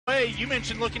Nate, you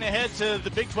mentioned looking ahead to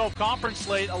the Big 12 conference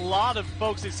slate. A lot of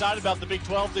folks excited about the Big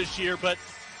 12 this year, but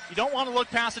you don't want to look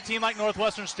past a team like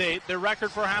Northwestern State. Their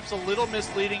record perhaps a little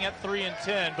misleading at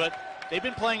 3-10, but they've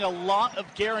been playing a lot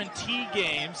of guarantee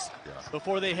games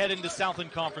before they head into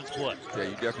Southland Conference play. Yeah,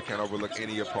 you definitely can't overlook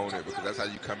any opponent because that's how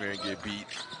you come here and get beat.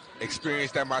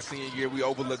 Experienced that my senior year. We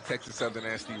overlooked Texas Southern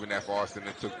and Stephen F. Austin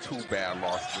and took 2 bad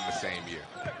losses in the same year.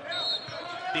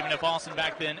 Stephen F. Austin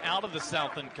back then out of the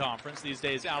Southland Conference, these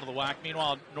days out of the WAC.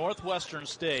 Meanwhile, Northwestern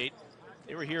State,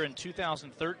 they were here in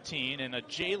 2013, and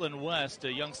Jalen West,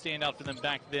 a young standout for them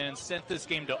back then, sent this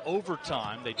game to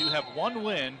overtime. They do have 1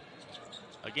 win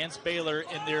against Baylor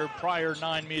in their prior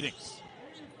 9 meetings.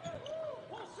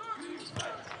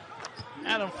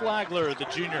 Adam Flagler, the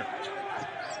junior,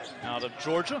 out of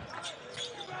Georgia.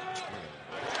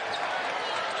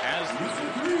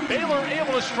 As Baylor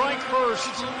able to strike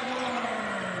first.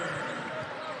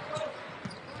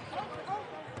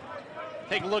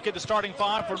 Take a look at the starting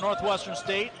 5 for Northwestern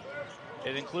State.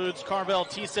 It includes Carvel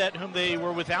Tset, whom they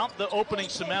were without the opening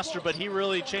semester, but he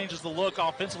really changes the look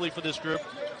offensively for this group.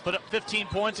 Put up 15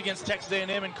 points against Texas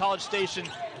A&M in College Station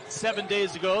 7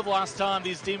 days ago, the last time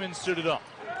these Demons suited up.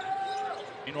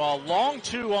 Meanwhile, long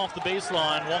 2 off the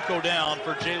baseline won't go down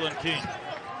for Jalen King.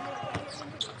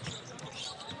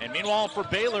 And meanwhile for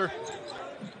Baylor,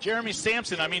 Jeremy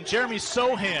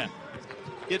Sohan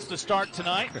gets the start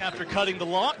tonight after cutting the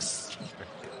locks.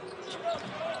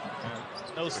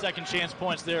 No second chance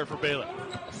points there for Baylor.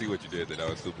 I see what you did there. That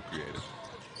was super creative.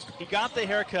 He got the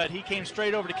haircut. He came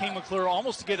straight over to King McClure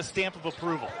almost to get a stamp of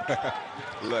approval.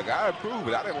 Look, I approve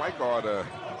it. I didn't like all the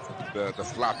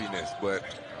sloppiness, but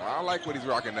I like what he's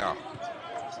rocking now.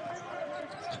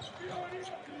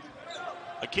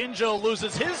 Akinjo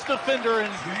loses his defender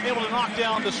and able to knock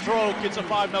down the stroke. It's a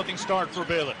 5-0 start for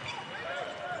Baylor.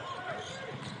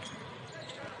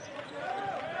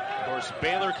 Of course,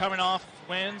 Baylor coming off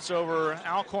wins over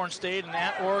Alcorn State and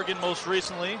at Oregon most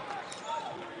recently.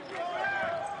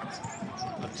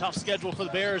 A tough schedule for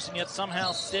the Bears, and yet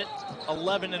somehow sit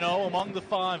 11-0 among the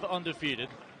 5 undefeated.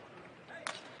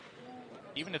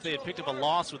 Even if they had picked up a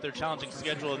loss with their challenging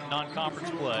schedule in non-conference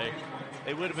play,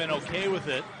 they would have been okay with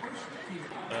it.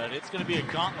 But it's going to be a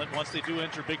gauntlet once they do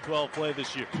enter Big 12 play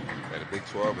this year. And the Big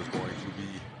 12 is going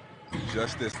to be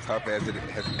just as tough as it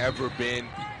has ever been.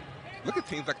 Look at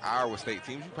teams like Iowa State,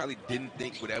 teams you probably didn't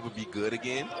think would ever be good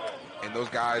again. And those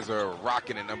guys are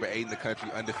rocking at number 8 in the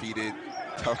country, undefeated.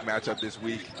 Tough matchup this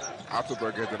week.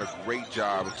 Otzelberger has done a great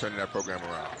job of turning that program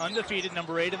around. Undefeated,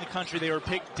 number 8 in the country. They were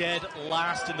picked dead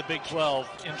last in the Big 12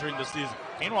 entering the season.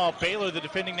 Meanwhile, Baylor, the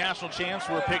defending national champs,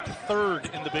 were picked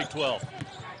 3rd in the Big 12.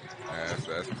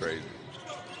 That's crazy.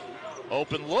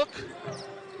 Open look.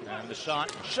 And the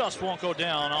shot just won't go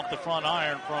down off the front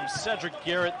iron from Cedric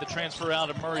Garrett, the transfer out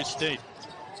of Murray State.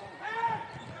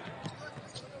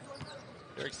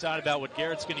 They're excited about what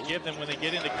Garrett's going to give them when they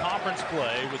get into conference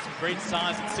play with some great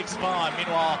size at 6'5".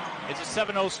 Meanwhile, it's a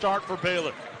 7-0 start for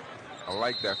Baylor. I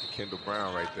like that for Kendall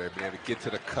Brown right there, being able to get to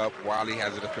the cup while he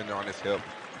has a defender on his hip.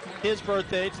 His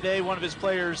birthday today, one of his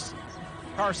players,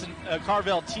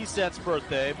 Carvel Tset's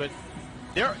birthday, but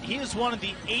he is one of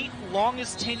the 8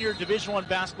 longest tenured Division I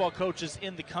basketball coaches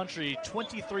in the country,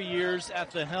 23 years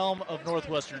at the helm of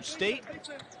Northwestern State.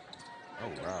 Oh,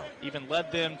 wow. Even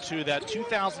led them to that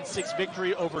 2006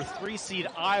 victory over 3-seed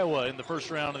Iowa in the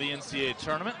first round of the NCAA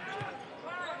tournament.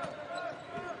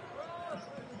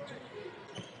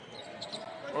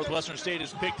 Northwestern State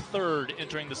is picked 3rd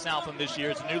entering the Southland this year.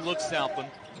 It's a new look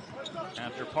Southland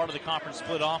after part of the conference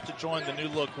split off to join the new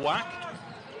look WAC.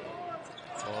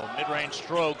 Mid-range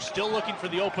stroke, still looking for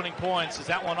the opening points. Is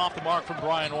that one off the mark from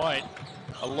Brian White,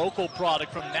 a local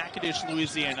product from Natchitoches,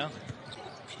 Louisiana,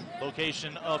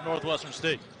 location of Northwestern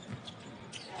State.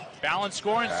 Balanced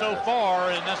scoring so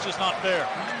far, and that's just not fair.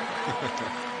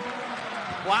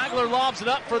 Flagler lobs it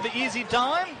up for the easy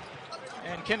dime,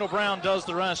 and Kendall Brown does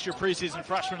the rest, your preseason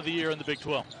freshman of the year in the Big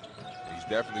 12. He's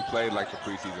definitely played like the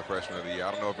preseason freshman of the year.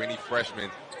 I don't know if any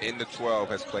freshman in the 12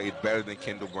 has played better than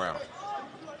Kendall Brown.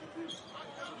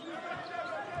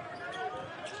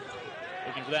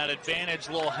 Looking for that advantage,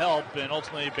 a little help, and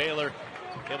ultimately Baylor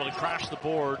able to crash the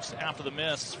boards after the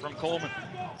miss from Coleman.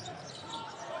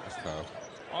 That's tough.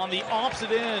 On the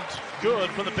opposite end, good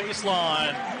from the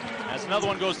baseline, as another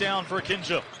one goes down for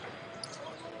Akinjo.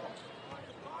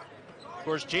 Of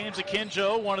course, James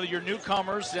Akinjo, one of your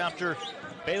newcomers after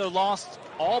Baylor lost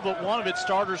all but one of its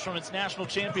starters from its national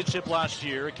championship last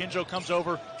year. Akinjo comes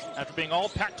over after being all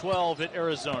Pac-12 at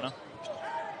Arizona.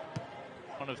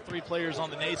 One of 3 players on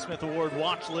the Naismith Award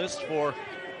watch list for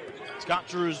Scott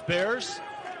Drew's Bears.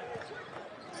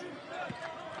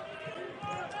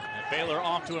 And Baylor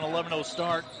off to an 11-0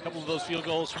 start. A couple of those field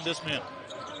goals from this man.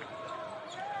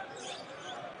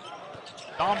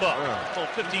 Thamba, full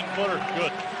 15-footer,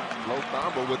 good. Low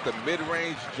Thamba with the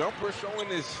mid-range jumper, showing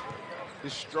his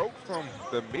stroke from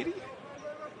the midi.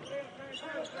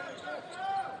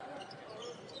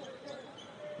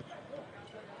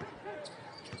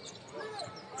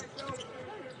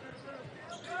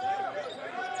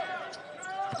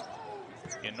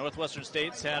 And Northwestern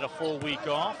State's had a full week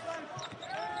off.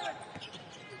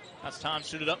 That's time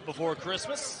suited up before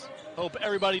Christmas. Hope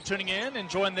everybody tuning in,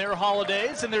 enjoying their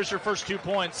holidays. And there's your first 2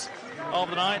 points of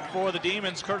the night for the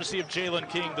Demons, courtesy of Jalen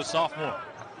King, the sophomore.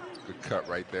 Good cut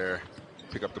right there.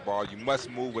 Pick up the ball. You must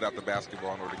move without the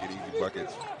basketball in order to get easy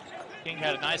buckets. King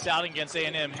had a nice outing against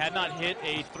A&M. Had not hit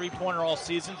a three-pointer all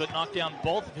season, but knocked down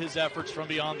both of his efforts from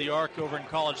beyond the arc over in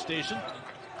College Station.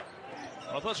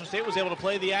 Northwestern State was able to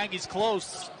play the Aggies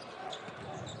close.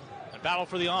 And battle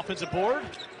for the offensive board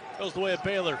goes the way of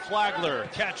Baylor. Flagler,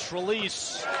 catch,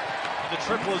 release. And the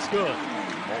triple is good.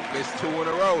 Won't miss 2 in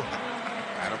a row.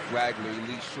 Adam Flagler,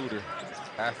 elite shooter.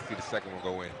 Has to see the second one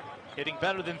go in. Hitting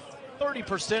better than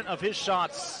 30% of his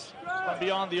shots from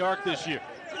beyond the arc this year.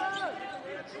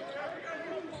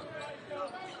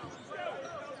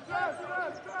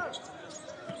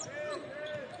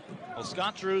 Well,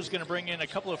 Scott Drew's going to bring in a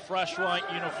couple of fresh white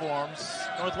uniforms.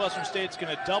 Northwestern State's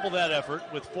going to double that effort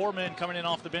with 4 men coming in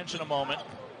off the bench in a moment.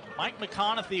 Mike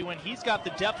McConaughey, when he's got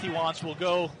the depth he wants, will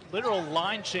go literal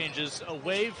line changes, a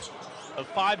wave of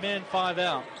 5 men, 5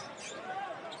 out.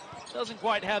 Doesn't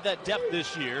quite have that depth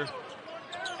this year.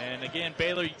 And again,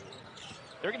 Baylor,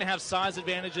 they're going to have size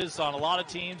advantages on a lot of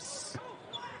teams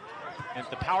at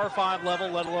the Power 5 level,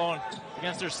 let alone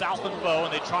against their Southland foe,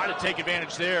 and they try to take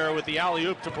advantage there with the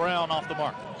alley-oop to Brown off the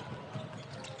mark.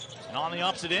 And on the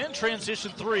opposite end,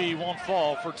 transition 3 won't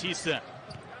fall for T-Set.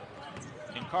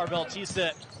 And Carvel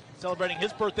T-Set celebrating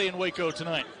his birthday in Waco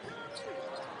tonight.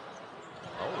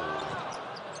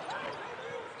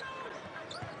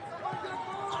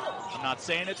 I'm not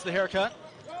saying it's the haircut.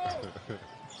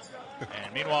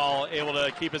 And meanwhile, able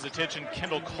to keep his attention,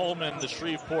 Kendall Coleman, the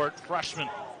Shreveport freshman.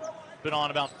 Been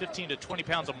on about 15 to 20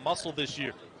 pounds of muscle this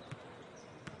year.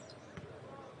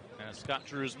 And Scott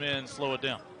Drew's men slow it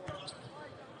down.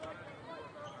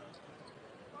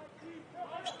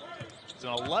 It's an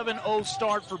 11-0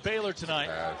 start for Baylor tonight.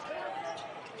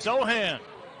 Sohan.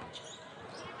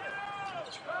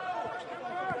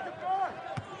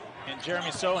 And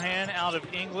Jeremy Sohan out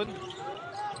of England.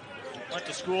 Went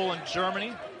to school in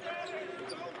Germany.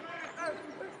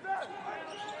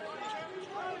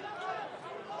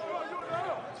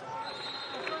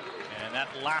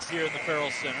 Last year in the Farrell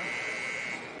Center.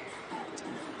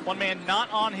 One man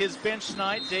not on his bench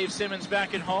tonight, Dave Simmons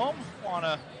back at home. Want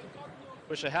to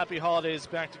wish a happy holidays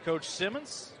back to Coach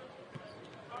Simmons.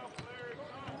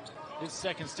 His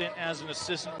second stint as an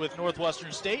assistant with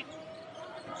Northwestern State.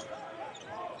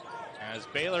 As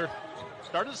Baylor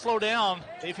started to slow down,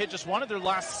 they've hit just one of their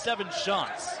last 7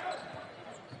 shots.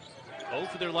 0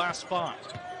 for their last 5.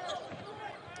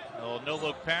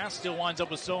 No-look pass, still winds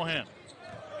up with Sohan.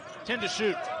 10 to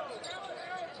shoot.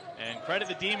 And credit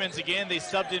the Demons again. They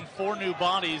subbed in 4 new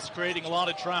bodies, creating a lot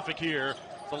of traffic here.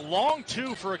 It's a long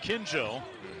 2 for Akinjo.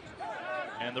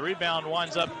 And the rebound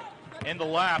winds up in the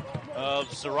lap of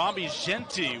Sarabi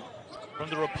Genti from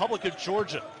the Republic of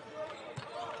Georgia.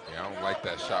 Yeah, I don't like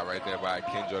that shot right there by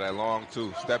Akinjo. That long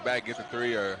 2. Step back, get the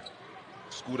 3, or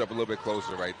scoot up a little bit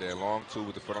closer right there. Long 2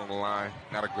 with the foot on the line.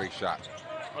 Not a great shot.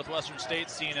 Northwestern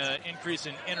State's seen an increase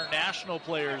in international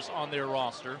players on their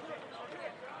roster.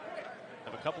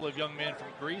 Have a couple of young men from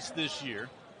Greece this year.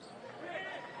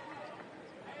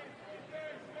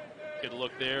 Get a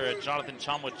look there at Jonathan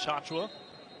Chamwa-Chachua.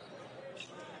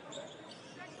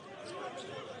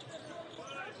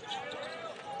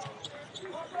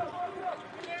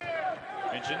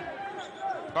 Mentioned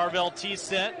Carvel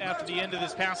T-Set after the end of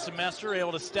this past semester,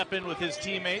 able to step in with his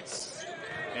teammates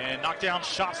and knock down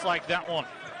shots like that one.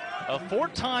 A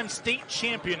 4-time state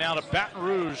champion out of Baton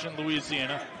Rouge in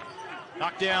Louisiana.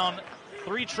 Knocked down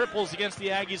 3 triples against the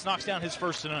Aggies, knocks down his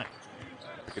first tonight.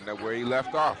 Picking up where he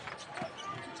left off.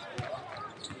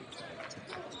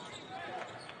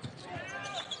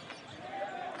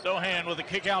 Sohan with a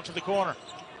kick out to the corner.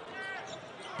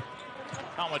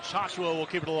 Chamwa-Chachua will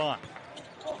keep it alive.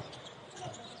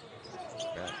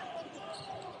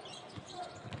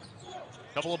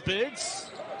 Couple of bigs.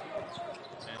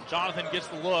 And Jonathan gets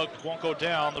the look, won't go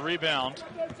down. The rebound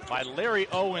by Larry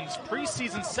Owens,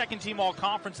 preseason second-team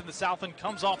all-conference in the Southland,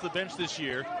 comes off the bench this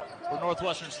year for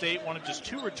Northwestern State. One of just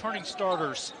 2 returning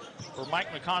starters for Mike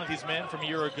McConaughey's men from a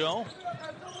year ago.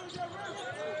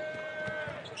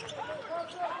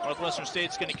 Northwestern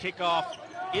State's going to kick off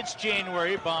its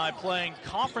January by playing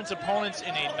conference opponents in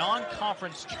a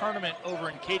non-conference tournament over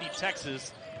in Katy,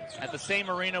 Texas, at the same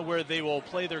arena where they will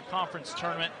play their conference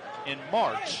tournament in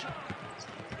March.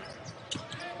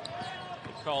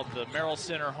 It's called the Merrill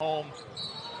Center home for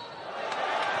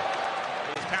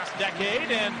this past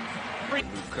decade. And new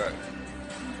cut.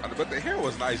 But the hair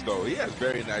was nice, though. He has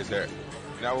very nice hair.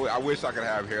 Now, I wish I could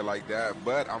have hair like that,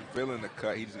 but I'm feeling the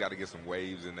cut. He just got to get some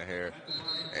waves in the hair,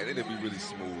 and it'll be really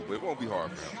smooth, but it won't be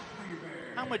hard for him.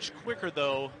 How much quicker,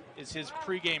 though, is his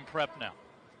pregame prep now?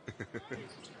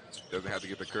 Doesn't have to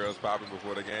get the curls popping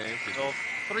before the game. So,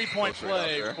 three-point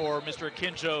play for Mr.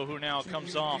 Akinjo, who now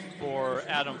comes off for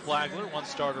Adam Flagler, one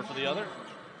starter for the other.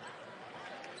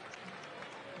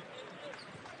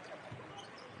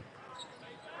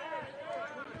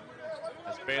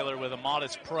 As Baylor with a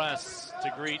modest press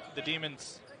to greet the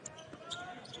Demons.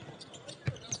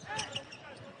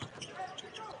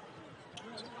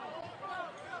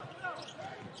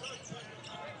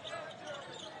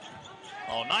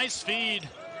 Oh, nice feed.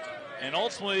 And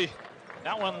ultimately,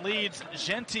 that one leads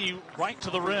Genti right to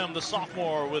the rim, the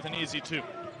sophomore, with an easy two.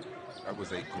 That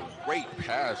was a great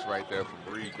pass right there from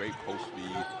Reed. Great post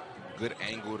speed. Good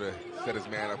angle to set his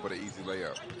man up with an easy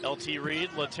layup. LT Reed,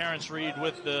 LaTerrence Reed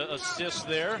with the assist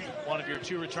there. One of your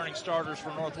two returning starters for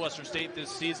Northwestern State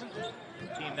this season.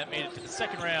 Team that made it to the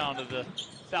second round of the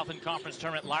Southland Conference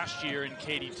Tournament last year in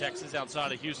Katy, Texas,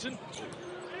 outside of Houston.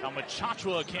 Now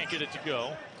Machachua can't get it to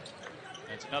go.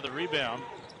 That's another rebound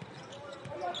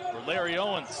for Larry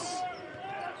Owens.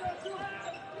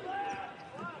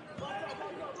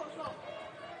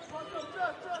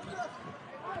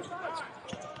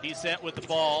 He's set with the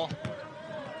ball.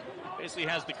 Basically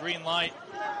has the green light.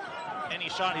 Any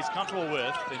shot he's comfortable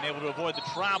with. Been able to avoid the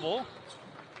travel.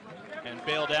 And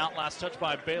bailed out. Last touch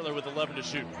by Baylor with 11 to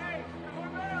shoot.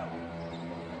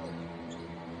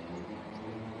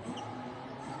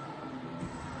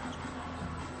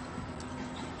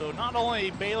 So not only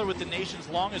Baylor with the nation's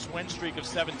longest win streak of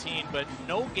 17, but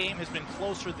no game has been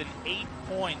closer than 8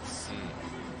 points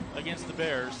against the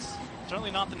Bears. Certainly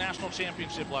not the national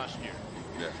championship last year.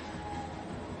 Yeah.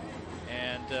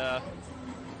 And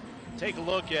take a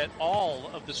look at all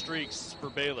of the streaks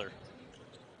for Baylor.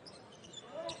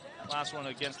 Last one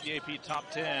against the AP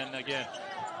top 10. Again,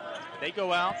 they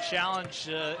go out, challenge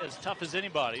as tough as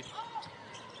anybody.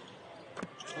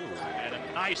 Ooh. And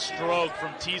a nice stroke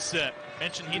from T-Set.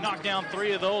 Mentioned he knocked down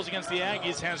 3 of those against the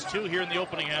Aggies, has 2 here in the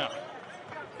opening half.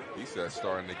 T-Set's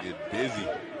starting to get busy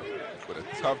with a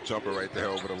tough jumper right there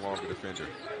over the longer defender.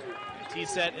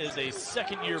 T-Set is a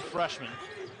second-year freshman.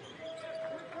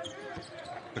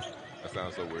 That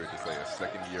sounds so weird to say, a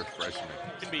second-year freshman.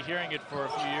 You can be hearing it for a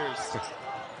few years.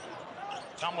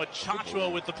 Machachua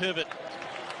with the pivot.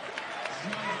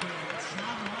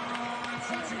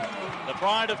 The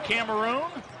pride of Cameroon.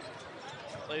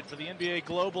 Played for the NBA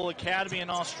Global Academy in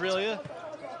Australia.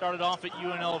 Started off at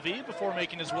UNLV before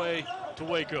making his way to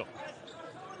Waco.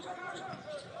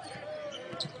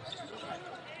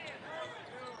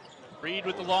 Reed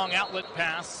with the long outlet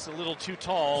pass, a little too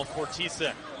tall for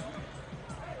T-Set.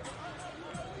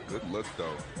 Good look,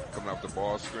 though, coming off the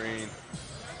ball screen.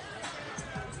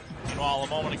 Meanwhile, a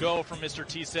moment ago from Mr.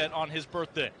 T-Set on his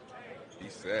birthday.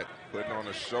 T-Set putting on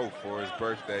a show for his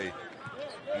birthday,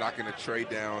 knocking a tray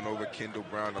down over Kendall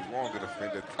Brown, the longer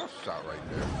defender. Tough shot right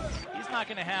there. He's not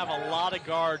going to have a lot of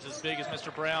guards as big as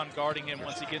Mr. Brown guarding him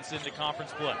once he gets into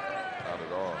conference play. Not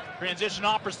at all. Transition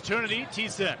opportunity,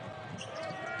 T-Set.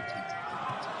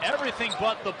 Everything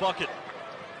but the bucket.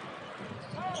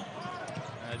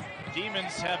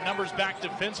 Demons have numbers back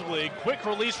defensively. Quick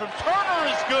release from Turner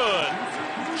is good.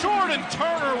 Jordan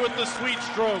Turner with the sweet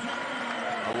stroke.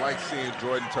 I like seeing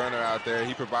Jordan Turner out there.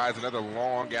 He provides another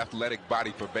long, athletic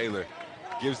body for Baylor.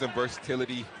 Gives them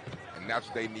versatility, and that's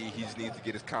what they need. He just needs to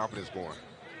get his confidence going.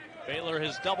 Baylor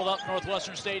has doubled up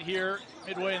Northwestern State here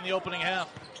midway in the opening half.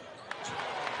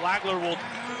 Flagler will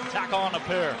tack on a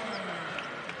pair.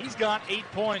 He's got 8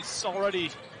 points already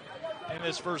in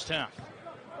this first half.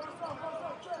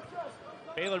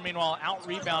 Baylor, meanwhile,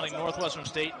 out-rebounding Northwestern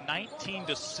State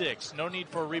 19-6. No need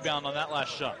for a rebound on that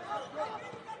last shot.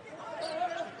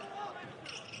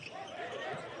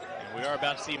 And we are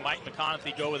about to see Mike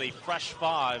McConaughey go with a fresh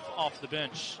 5 off the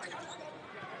bench.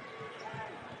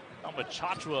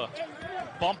 Machachua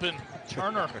bumping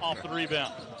Turner off the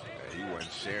rebound. He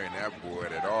wasn't sharing that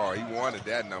board at all. He wanted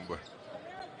that number.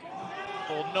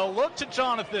 Well, no look to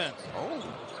Jonathan. Oh.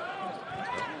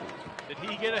 Did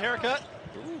he get a haircut?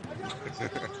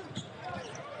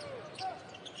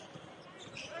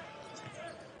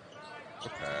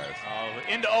 Pass.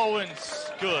 Into Owens.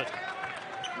 Good.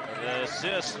 The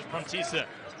assist from T-Set.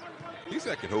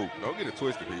 T-Set can hoop. Don't get it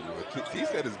twisted, people. But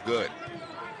T-Set is good.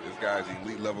 This guy's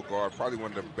elite level guard, probably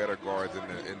one of the better guards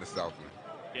in the Southland.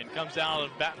 And comes out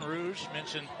of Baton Rouge.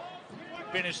 Mentioned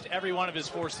finished every one of his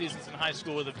 4 seasons in high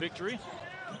school with a victory.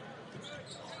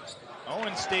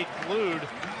 Owen stayed glued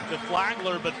to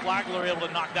Flagler, but Flagler able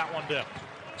to knock that one down.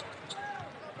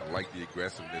 I like the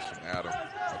aggressiveness from Adam.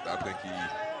 I think he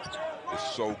is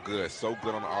so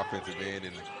good on the offensive end,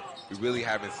 and we really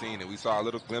haven't seen it. We saw a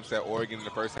little glimpse at Oregon in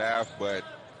the first half, but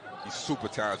he's super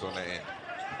talented on the end.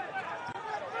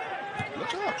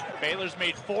 Look up. Baylor's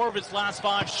made 4 of its last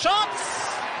 5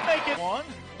 shots. Make it 1.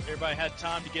 Everybody had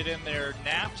time to get in their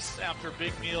naps after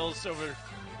big meals over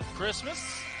Christmas.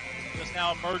 Just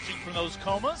now emerging from those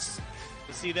comas.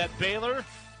 To see that Baylor,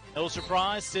 no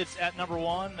surprise, sits at number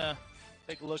 1.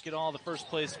 Take a look at all the first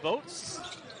place votes.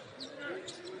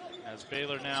 As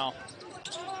Baylor now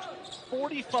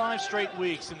 45 straight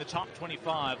weeks in the top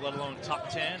 25, let alone top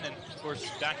 10, and of course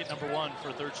back at number 1 for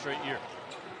a 3rd straight year.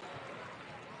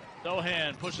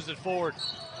 Sohan pushes it forward.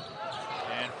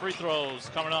 And free throws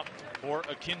coming up for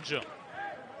Akinjo.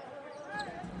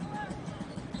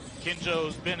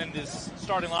 Akinjo's been in this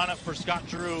starting lineup for Scott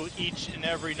Drew each and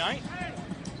every night.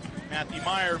 Matthew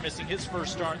Meyer missing his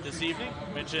first start this evening.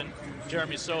 Mentioned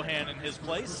Jeremy Sohan in his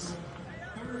place.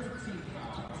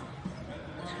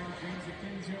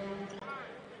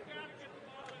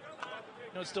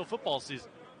 It's still football season.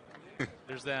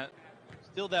 There's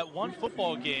still that one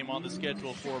football game on the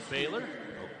schedule for Baylor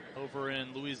over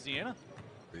in Louisiana.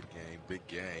 Big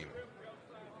game.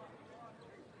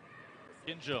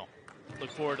 Akinjo.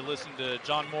 Look forward to listening to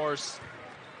John Morris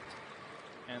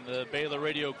and the Baylor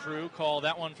radio crew call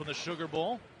that one from the Sugar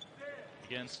Bowl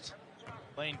against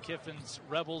Lane Kiffin's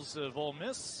Rebels of Ole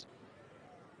Miss.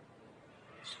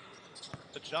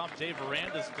 The job Dave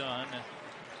Aranda's done.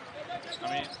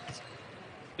 I mean,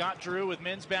 Scott Drew with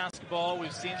men's basketball.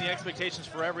 We've seen the expectations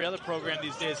for every other program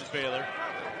these days at Baylor.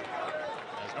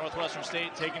 As Northwestern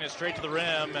State taking it straight to the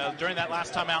rim. During that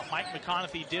last timeout, Mike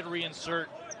McConaughey did reinsert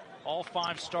all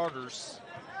 5 starters.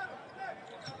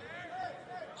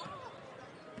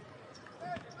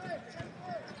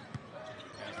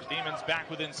 As the Demons back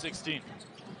within 16.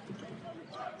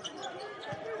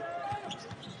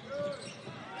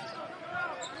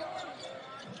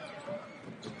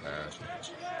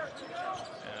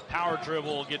 And a power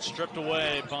dribble gets stripped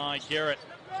away by Garrett.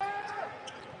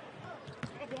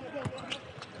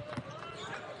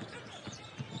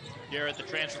 Garrett, the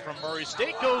transfer from Murray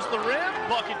State, goes to the rim.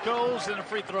 Bucket goes, and a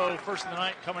free throw first of the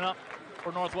night coming up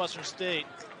for Northwestern State.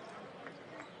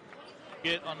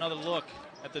 Get another look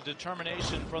at the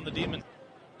determination from the Demons.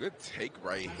 Good take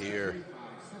right here.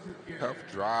 Tough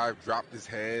drive, dropped his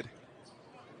head.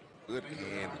 Good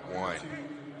and one.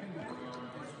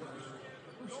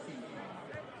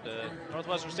 The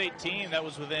Northwestern State team that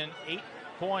was within 8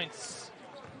 points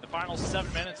the final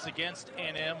 7 minutes against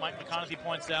A&M. Mike McConaughey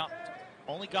points out,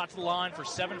 only got to the line for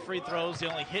 7 free throws. They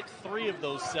only hit 3 of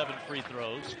those 7 free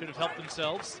throws. Could have helped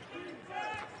themselves.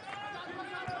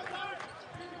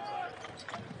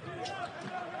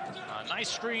 A nice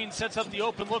screen sets up the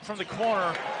open look from the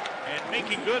corner. And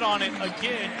making good on it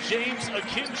again, James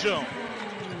Akinjo.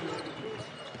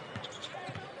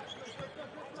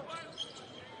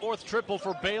 4th triple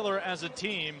for Baylor as a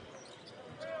team.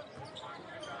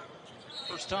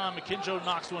 First time Akinjo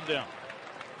knocks one down.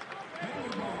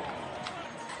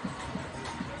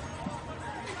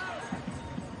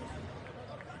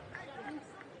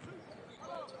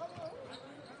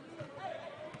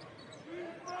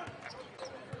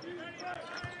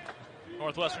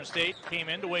 Northwestern State came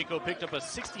into Waco, picked up a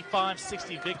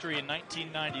 65-60 victory in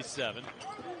 1997.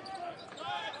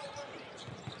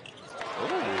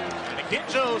 And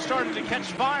Akinjo started to catch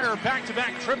fire,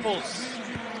 back-to-back triples.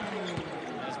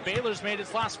 As Baylor's made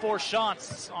its last 4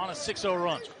 shots on a 6-0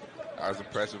 run. That was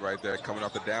impressive right there, coming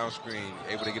off the down screen,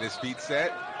 able to get his feet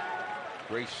set.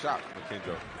 Great shot from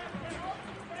Akinjo.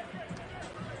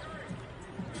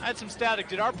 I had some static.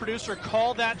 Did our producer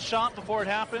call that shot before it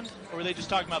happened, or were they just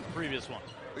talking about the previous one?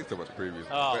 At least about the previous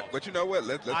one. Oh. But you know what?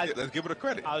 Let's give it a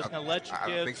credit. I was going to let you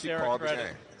give think she Sarah called credit. the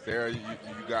game. Sarah, you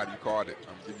got it. You called it.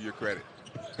 I'm giving you your credit.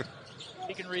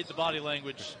 He can read the body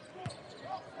language.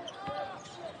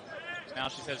 Now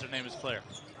she says her name is Claire.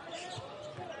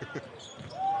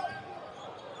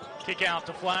 Kick out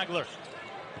to Flagler.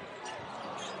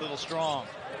 Little strong.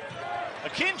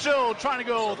 Akinjo trying to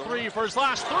go 3 for his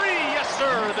last 3. Yes,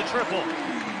 sir, the triple.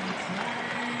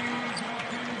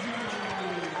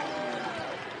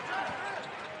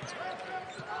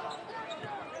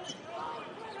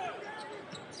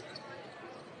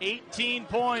 18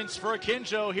 points for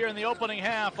Akinjo here in the opening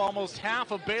half, almost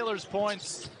half of Baylor's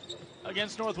points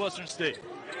against Northwestern State.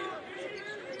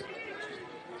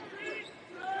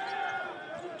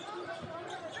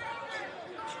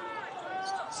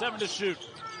 Seven to shoot.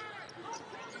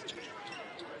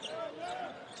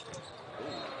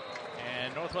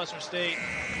 And Northwestern State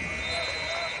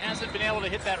hasn't been able to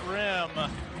hit that rim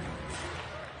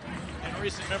in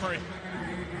recent memory.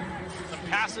 Some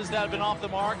passes that have been off the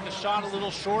mark, the shot a little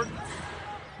short.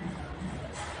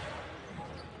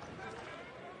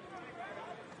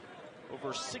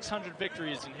 Over 600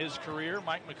 victories in his career.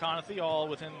 Mike McConaughey, all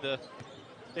within the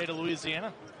state of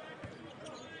Louisiana.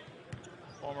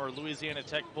 Former Louisiana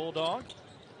Tech Bulldog.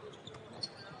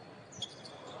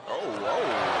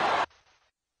 Oh.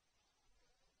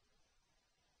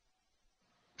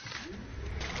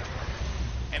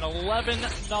 An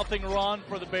 11-0 run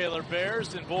for the Baylor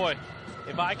Bears. And boy,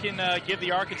 if I can give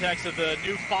the architects of the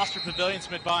new Foster Pavilion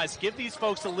some advice, give these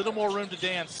folks a little more room to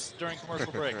dance during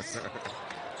commercial breaks.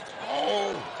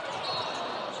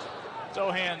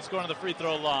 Sohan's going to the free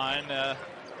throw line.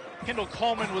 Kendall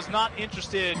Coleman was not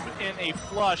interested in a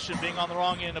flush and being on the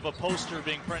wrong end of a poster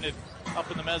being printed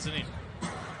up in the mezzanine.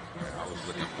 I was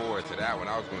looking forward to that one.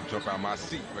 I was going to jump out my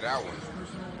seat for that one.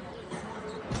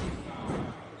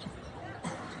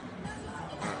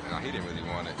 No, he didn't really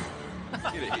want it.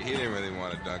 He didn't really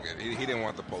want to dunk it. He didn't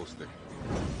want the poster.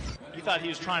 You thought he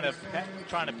was trying to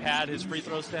pad his free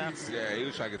throw stats? Yeah, he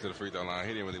was trying to get to the free throw line.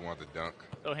 He didn't really want the dunk.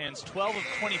 Sohan's 12 of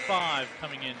 25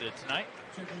 coming into tonight.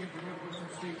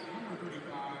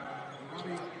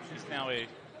 He's now a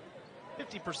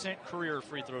 50% career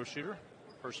free throw shooter,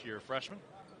 first year freshman.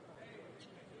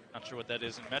 Not sure what that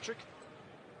is in metric.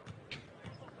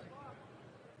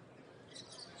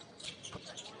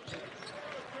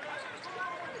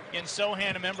 Again,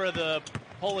 Sohan, a member of the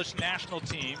Polish national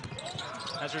team.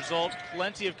 As a result,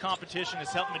 plenty of competition has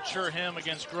helped mature him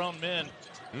against grown men.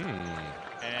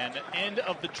 And end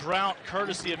of the drought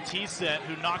courtesy of T-Set,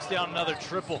 who knocks down another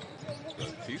triple.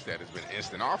 T-Set has been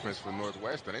instant offense for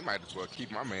Northwestern. They might as well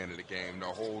keep my man in the game the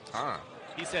whole time.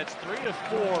 T-Set's 3 of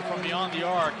 4 from beyond the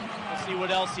arc. We'll see what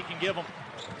else he can give them.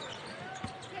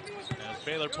 As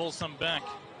Baylor pulls some back.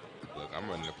 Look, I'm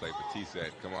running to play for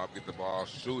T-Set. Come up, get the ball,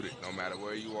 shoot it. No matter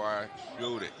where you are,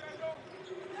 shoot it.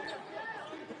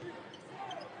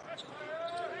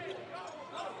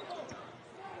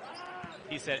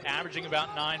 He said averaging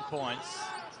about 9 points.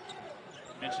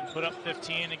 Mentioned put up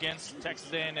 15 against Texas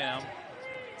A&M.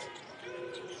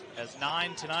 Has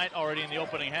 9 tonight already in the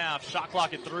opening half. Shot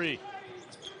clock at 3.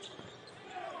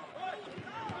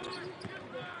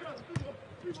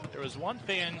 There was one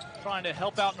fan trying to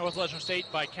help out Northwestern State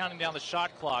by counting down the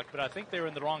shot clock, but I think they were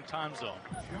in the wrong time zone.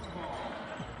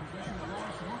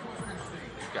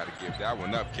 You got to give that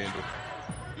one up, Kendall.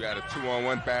 You had a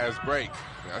 2-on-1 fast break.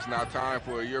 That's not time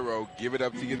for a Euro. Give it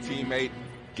up to your teammate.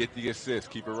 Get the assist.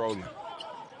 Keep it rolling.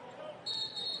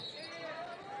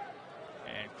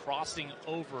 And crossing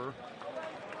over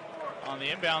on the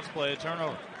inbounds play, a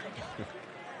turnover.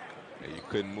 Yeah, you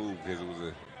couldn't move because it was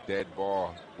a dead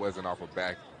ball. Wasn't off a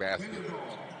basket.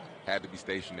 Had to be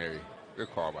stationary. Good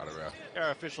call by the ref.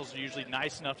 Our officials are usually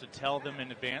nice enough to tell them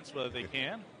in advance whether they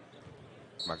can.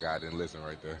 My guy didn't listen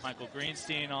right there. Michael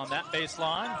Greenstein on that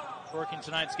baseline, working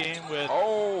tonight's game with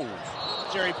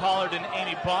Jerry Pollard and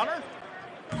Amy Bonner.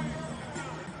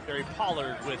 Jerry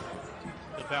Pollard with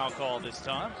the foul call this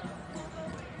time.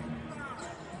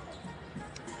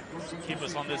 Keep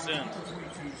us on this end.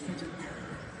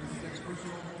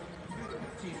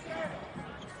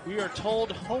 We are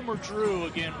told Homer Drew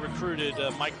again recruited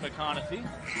Mike McConaughey.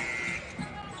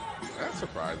 That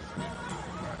surprises me.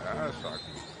 That shocked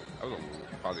me. That was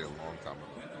probably a long time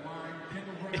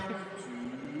ago.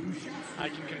 I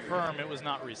can confirm it was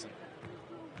not recent.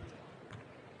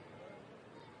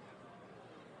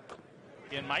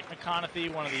 Again, Mike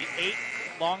McConaughey, one of the 8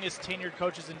 longest tenured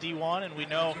coaches in D1, and we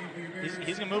know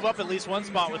he's going to move up at least one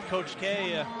spot with Coach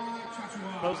K,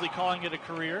 supposedly calling it a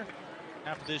career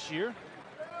after this year.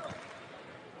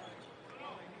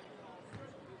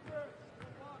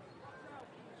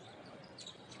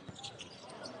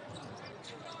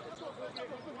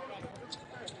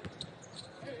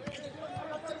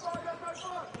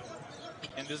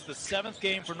 And this is the 7th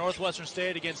game for Northwestern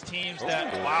State against teams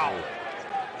that, wow.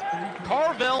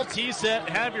 Carvel T-Set,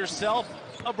 have yourself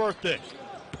a birthday.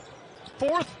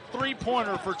 4th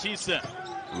three-pointer for T-Set.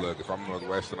 Look, if I'm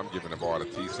Northwestern, I'm giving the ball to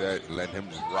T-Set and letting him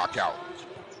just rock out.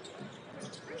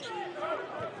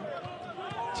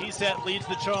 T-Set leads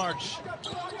the charge.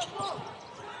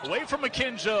 Away from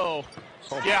Akinjo.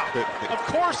 Yeah, of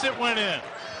course it went in.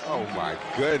 Oh, my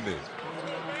goodness.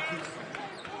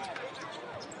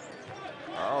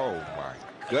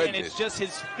 goodness. And it's just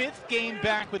his 5th game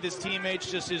back with his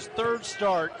teammates, just his 3rd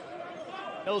start.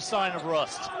 No sign of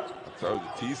rust. I told you,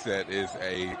 T-Set is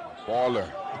a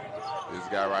baller. This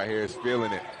guy right here is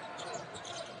feeling it.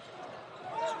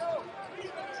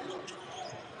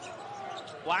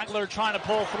 Flagler trying to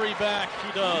pull 3 back.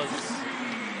 He does.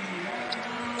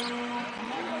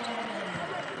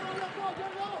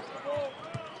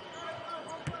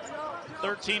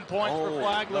 $13 points for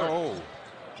Flagler. No.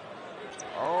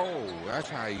 Oh, that's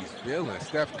how he's feeling.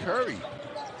 Steph Curry.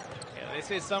 Yeah, they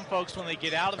say some folks, when they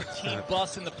get out of the team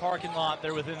bus in the parking lot,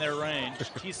 they're within their range.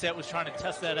 T-Set was trying to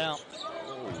test that out.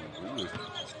 Oh,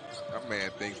 that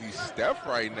man thinks he's Steph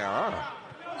right now, huh?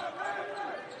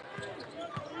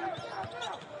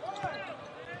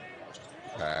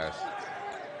 Pass.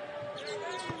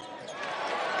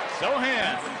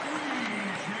 Sohan.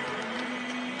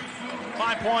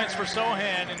 5 points for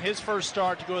Sohan in his first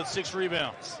start to go with 6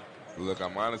 rebounds. Look,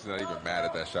 I'm honestly not even mad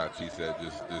at that shot T-Set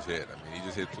just hit. I mean, he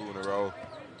just hit 2 in a row,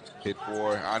 hit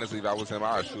 4. Honestly, if I was him,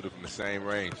 I would shoot it from the same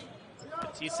range.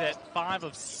 T-Set 5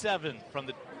 of 7 from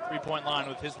the 3-point line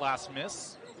with his last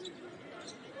miss.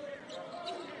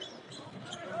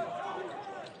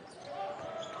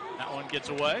 That one gets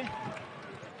away.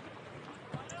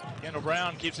 Kendall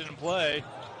Brown keeps it in play.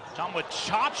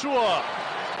 Chachua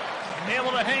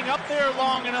able to hang up there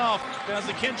long enough as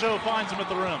Akinjo finds him at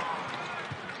the rim.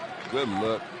 Good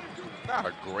look. Not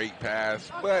a great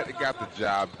pass, but it got the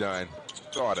job done.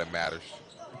 That's all that matters.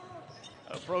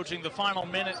 Approaching the final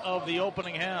minute of the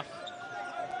opening half.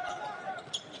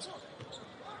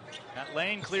 That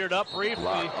lane cleared up briefly.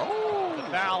 Oh. The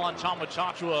foul on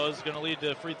Chachua is going to lead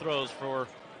to free throws for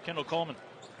Kendall Coleman.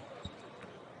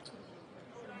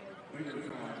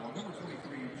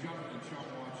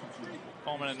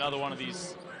 Coleman, another one of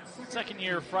these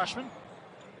second-year freshmen,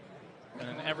 and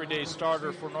an everyday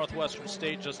starter for Northwestern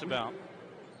State, just about.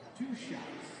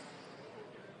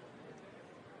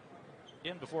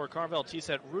 Again, before Carvel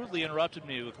T-Set rudely interrupted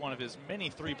me with one of his many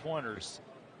three-pointers.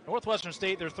 Northwestern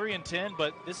State, they're 3-10,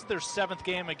 but this is their 7th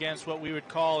game against what we would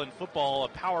call in football a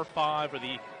Power 5 or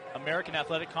the American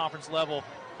Athletic Conference level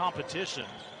competition.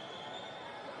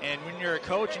 And when you're a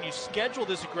coach and you schedule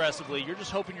this aggressively, you're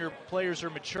just hoping your players are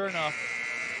mature enough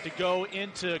to go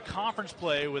into conference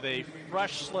play with a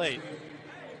fresh slate.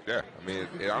 Yeah, I mean,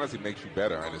 it honestly makes you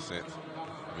better in a sense.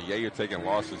 I mean, yeah, you're taking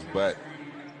losses, but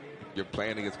you're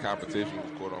playing against competition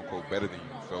who's quote-unquote better than you.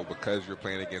 So because you're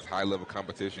playing against high-level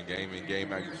competition game in,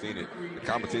 game out, you've seen it, the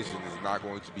competition is not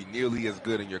going to be nearly as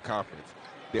good in your conference.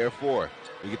 Therefore,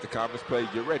 when you get to conference play,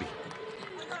 you're ready.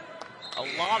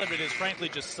 A lot of it is, frankly,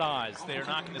 just size. They are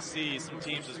not going to see some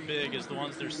teams as big as the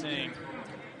ones they're seeing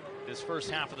this first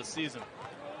half of the season.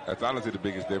 That's honestly the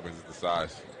biggest difference is the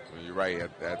size. I mean, you're right.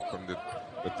 From the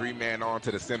 3-man on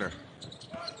to the center,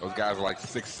 those guys are like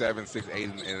 6'7",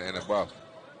 6'8", and above.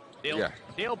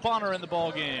 Dale Bonner in the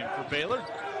ball game for Baylor.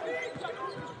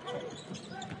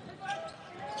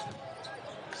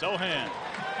 Sohan.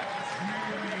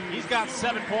 He's got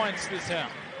 7 points this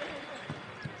half.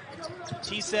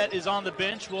 T-Set is on the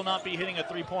bench, will not be hitting a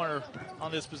three-pointer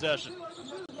on this possession.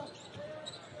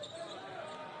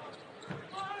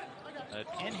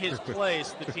 In his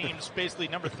place, the team's basically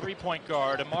number 3-point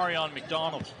guard, Amarion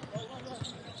McDonald.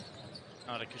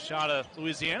 Out of Coshada,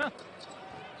 Louisiana.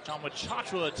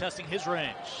 Chachua testing his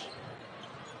range.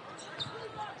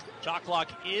 Shot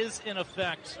clock is in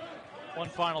effect one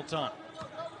final time.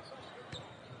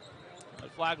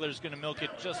 But Flagler's going to milk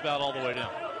it just about all the way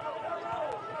down.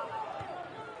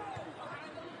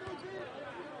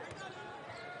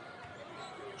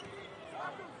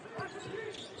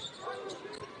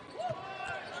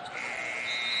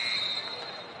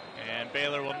 And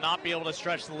Baylor will not be able to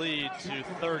stretch the lead to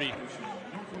 30.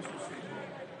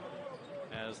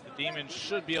 As the Demons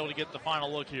should be able to get the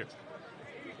final look here.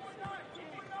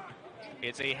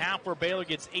 It's a half where Baylor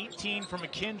gets 18 from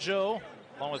Akinjo,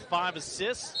 along with 5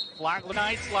 assists. Flagler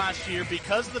nights last year,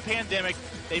 because of the pandemic,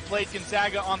 they played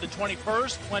Gonzaga on the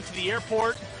 21st, went to the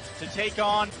airport to take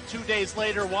on 2 days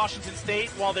later Washington State.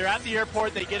 While they're at the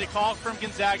airport, they get a call from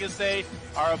Gonzaga say,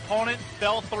 our opponent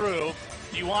fell through.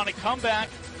 Do you want to come back,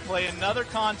 play another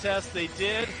contest? They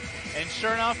did, and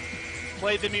sure enough,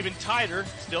 played them even tighter,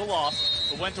 still lost,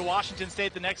 but went to Washington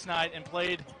State the next night and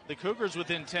played the Cougars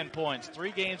within 10 points.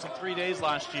 3 games in 3 days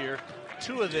last year,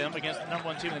 2 of them against the number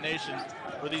 1 team in the nation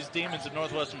were these Demons of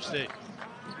Northwestern State.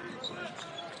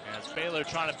 As Baylor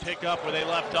trying to pick up where they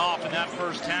left off in that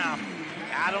first half.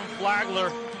 Adam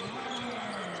Flagler,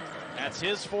 that's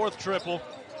his 4th triple.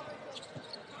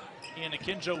 Ian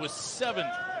Akinjo with 7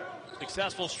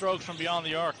 successful strokes from beyond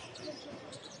the arc.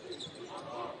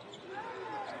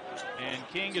 And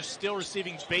King is still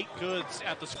receiving baked goods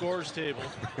at the scorer's table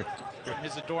from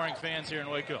his adoring fans here in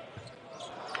Waco.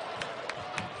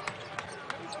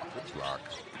 Good block.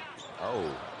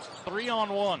 Oh.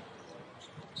 3-on-1.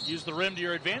 Use the rim to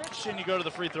your advantage, and you go to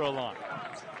the free throw line.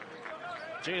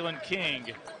 Jalen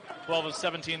King, 12 of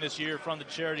 17 this year from the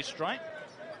charity stripe.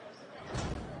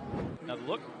 Another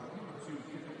look.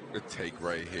 Good take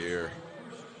right here.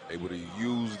 Able to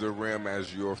use the rim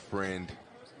as your friend.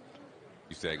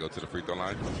 You said go to the free throw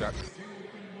line. Shot.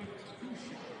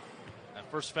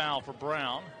 That first foul for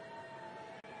Brown.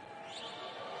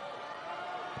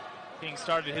 King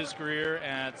started his career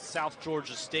at South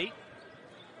Georgia State.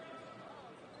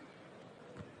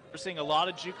 We're seeing a lot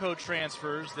of JUCO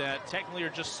transfers that technically are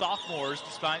just sophomores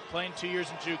despite playing 2 years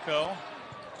in JUCO.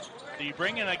 So you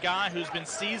bring in a guy who's been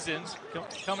seasoned,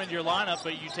 come into your lineup,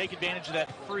 but you take advantage of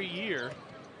that free year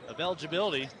of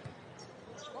eligibility.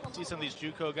 See some of these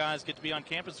JUCO guys get to be on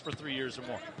campus for 3 years or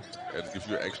more. That gives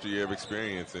you an extra year of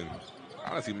experience, and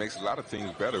honestly makes a lot of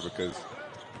teams better because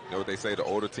you know what they say, the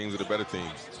older teams are the better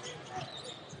teams.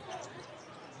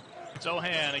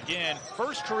 Sohan again,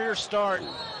 first career start.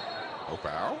 No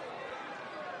foul?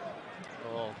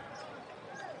 Well,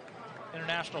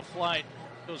 international flight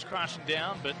goes crashing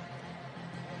down, but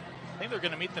I think they're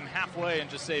going to meet them halfway and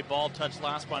just say ball touched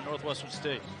last by Northwestern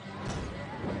State.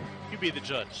 You be the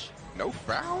judge. No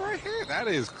foul right here? That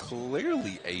is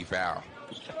clearly a foul.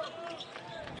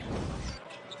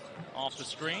 Off the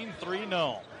screen, 3,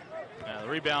 no. The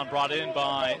rebound brought in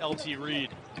by L.T. Reed.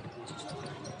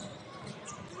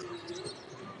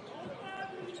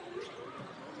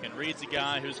 And Reed's a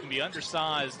guy who's going to be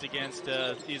undersized against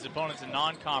these opponents in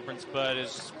non-conference, but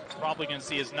is probably going to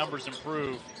see his numbers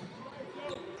improve.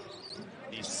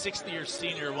 He's 6th-year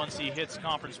senior once he hits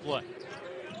conference play.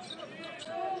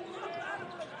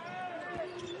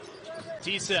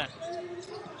 T-set.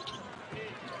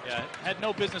 Yeah, had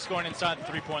no business going inside the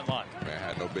three-point line. Man,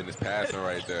 had no business passing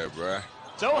right there, bruh.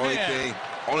 Sohan.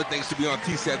 Only thing should be on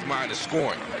T-set's mind is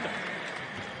scoring.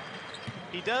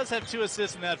 He does have 2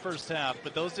 assists in that first half,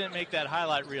 but those didn't make that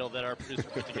highlight reel that our producer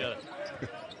put together.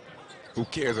 Who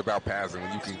cares about passing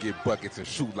when you can get buckets and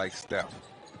shoot like Steph?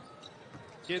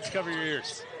 Kids, cover your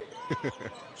ears.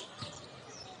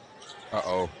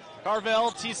 Uh-oh.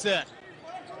 Carvel, T-set.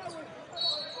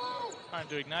 Trying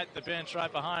to ignite the bench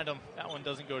right behind him. That one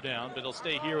doesn't go down, but he'll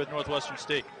stay here with Northwestern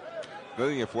State.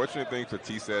 The unfortunate thing for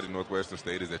T-set and Northwestern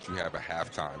State is that you have a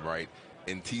halftime, right?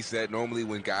 In T-set, normally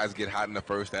when guys get hot in the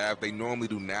first half, they normally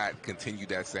do not continue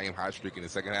that same hot streak in the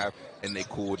second half, and they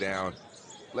cool down.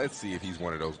 Let's see if he's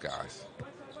one of those guys.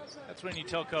 That's when you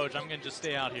tell coach, I'm going to just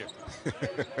stay out here.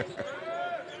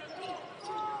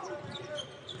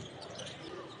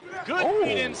 Good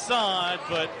feed inside,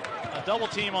 but a double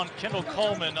team on Kendall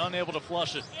Coleman, unable to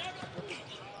flush it.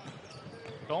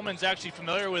 Coleman's actually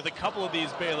familiar with a couple of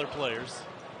these Baylor players.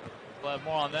 We'll have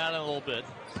more on that in a little bit.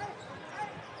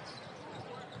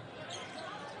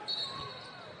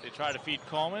 They try to feed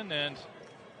Coleman and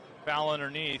foul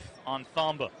underneath on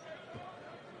Thamba.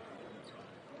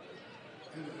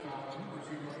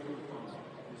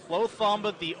 Flo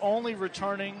Thamba, the only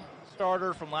returning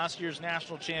starter from last year's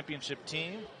national championship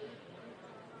team.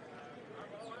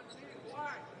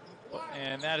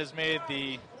 And that has made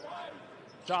the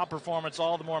job performance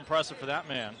all the more impressive for that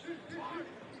man.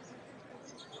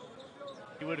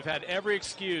 He would have had every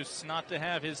excuse not to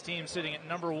have his team sitting at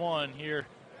number 1 here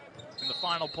in the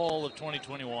final poll of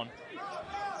 2021.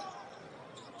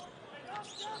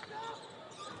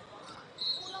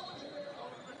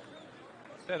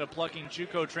 Instead of plucking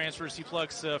JUCO transfers, he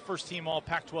plucks first-team all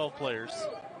Pac-12 players.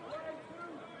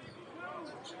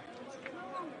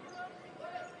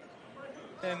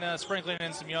 And sprinkling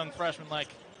in some young freshmen like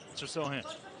Mr. Sohan.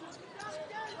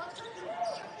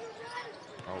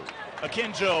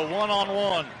 Akinjo,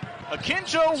 1-on-1.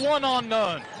 Akinjo,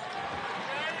 1-on-none.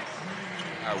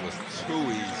 That was too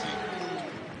easy.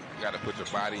 You got to put your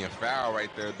body in foul right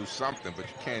there, do something, but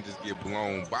you can't just get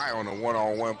blown by on a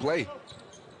one-on-one play.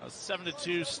 A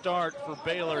 7-2 start for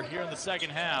Baylor here in the second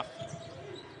half.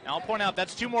 Now I'll point out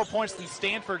that's 2 more points than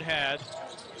Stanford had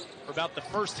for about the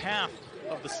first half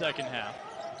of the second half.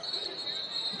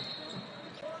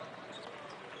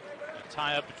 A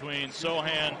tie-up between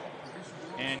Sohan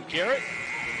and Garrett.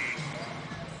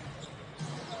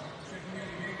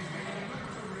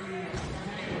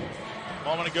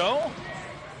 Moment ago,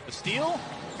 the steal,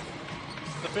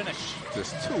 the finish.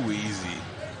 Just too easy.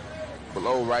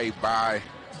 Below right by.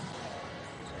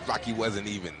 Like he wasn't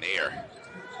even there.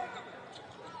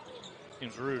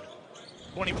 Seems rude.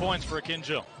 20 points for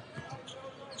Akinjo.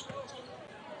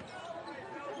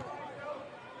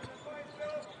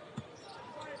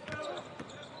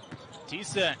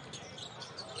 T-set.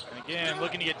 And again,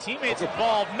 looking to get teammates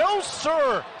involved. No,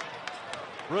 sir!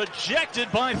 Rejected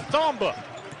by Thamba.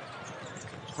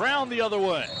 Brown the other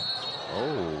way.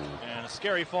 Oh. And a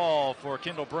scary fall for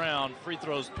Kendall Brown. Free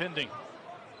throws pending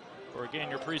for, again,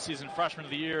 your preseason freshman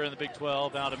of the year in the Big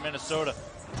 12 out of Minnesota.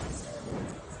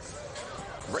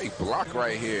 Great block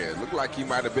right here. Looked like he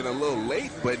might have been a little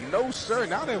late, but no, sir.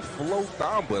 Now they're Flo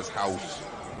Thamba's house.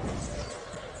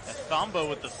 And Thamba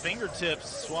with the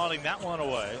fingertips swatting that one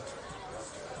away.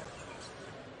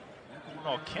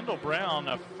 Oh, Kendall Brown,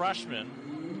 a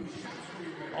freshman,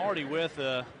 already with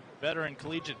a veteran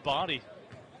collegiate body.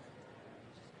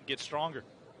 Get stronger.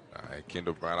 All right,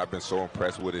 Kendall Brown, I've been so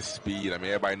impressed with his speed. I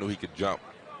mean, everybody knew he could jump,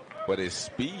 but his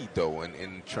speed, though,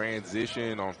 in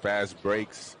transition, on fast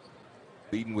breaks,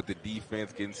 leading with the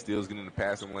defense, getting steals, getting in the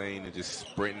passing lane, and just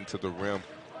sprinting to the rim.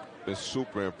 Been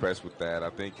super impressed with that.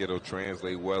 I think it'll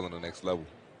translate well in the next level.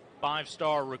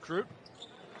 5-star recruit.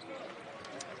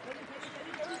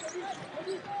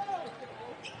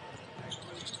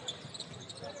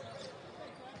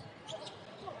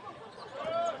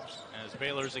 As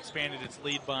Baylor's expanded its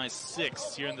lead by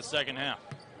 6 here in the second half.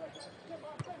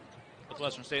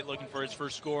 Northwestern State looking for its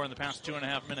first score in the past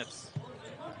 2.5 minutes.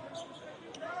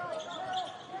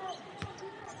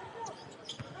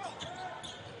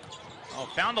 Oh,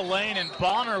 found a lane, and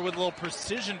Bonner with a little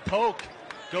precision poke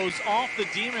goes off the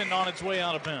Demon on its way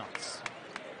out of bounds.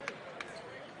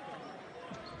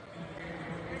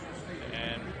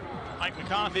 And Mike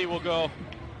McConaughey will go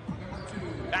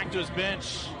back to his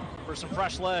bench for some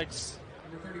fresh legs.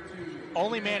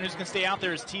 Only man who's going to stay out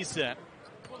there is T-set.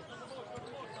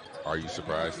 Are you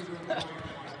surprised?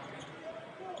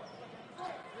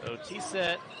 So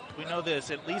T-set, we know this,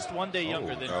 at least one day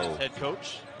younger than his head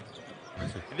coach.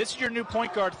 And this is your new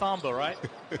point guard, Thamba, right?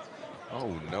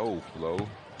 Oh, no, Flo.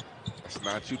 That's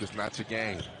not you. That's not your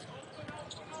game.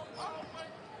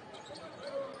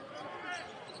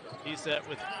 He's set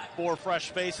with 4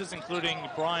 fresh faces, including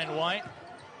Brian White.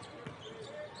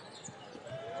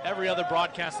 Every other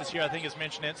broadcast this year, I think, has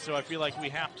mentioned it, so I feel like we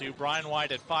have to. Brian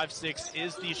White at 5'6"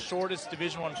 is the shortest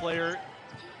Division I player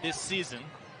this season.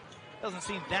 Doesn't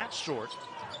seem that short.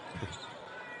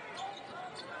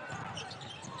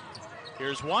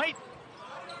 Here's White.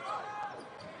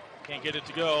 Can't get it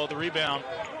to go. The rebound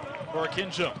for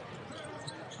Akinjo.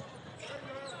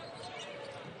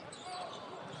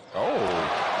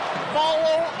 Oh.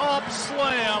 Follow-up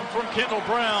slam from Kendall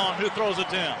Brown, who throws it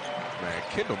down. Man,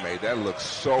 Kendall made that look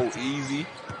so easy.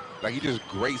 Like he just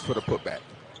graced for the putback.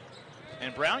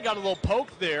 And Brown got a little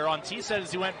poke there on T-set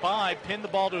as he went by, pinned the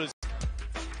ball to his.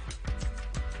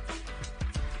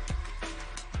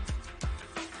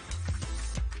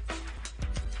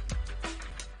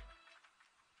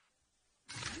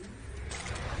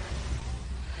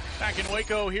 Back in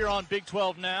Waco here on Big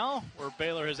 12 Now, where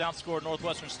Baylor has outscored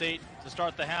Northwestern State to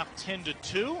start the half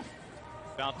 10-2.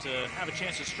 About to have a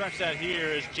chance to stretch that here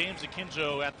as James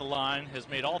Akinjo at the line has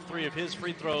made all 3 of his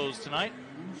free throws tonight.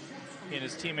 And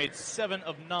his teammates 7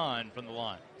 of 9 from the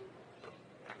line.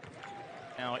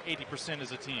 Now 80%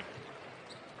 as a team.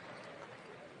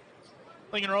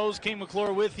 Lincoln Rose, King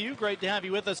McClure with you. Great to have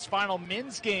you with us. Final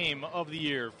men's game of the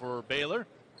year for Baylor.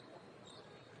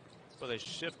 So they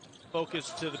shift focus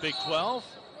to the Big 12.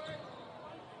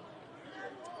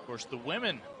 Of course, the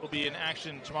women will be in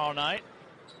action tomorrow night.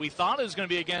 We thought it was going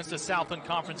to be against a Southland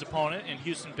Conference opponent in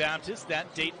Houston Baptist.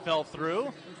 That date fell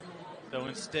through. So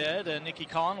instead, Nikki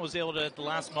Collin was able to, at the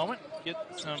last moment, get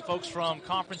some folks from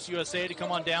Conference USA to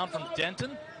come on down from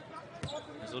Denton.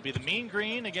 This will be the Mean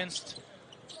Green against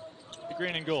the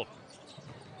Green and Gold.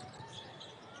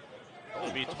 It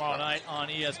will be tomorrow night on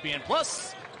ESPN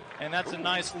Plus. And that's a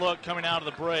nice look coming out of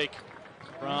the break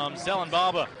from Zelen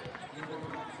Baba.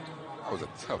 That was a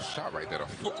tough shot right there. The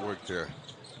footwork to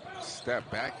step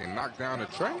back and knock down the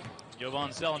tray. Jovan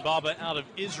Zelen Baba out of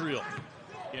Israel.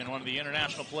 Again, one of the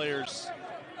international players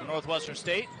from Northwestern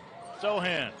State.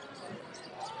 Sohan.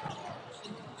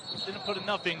 Didn't put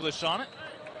enough English on it.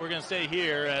 We're going to stay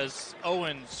here as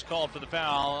Owens called for the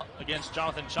foul against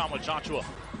Jonathan Chamwa-Chachua.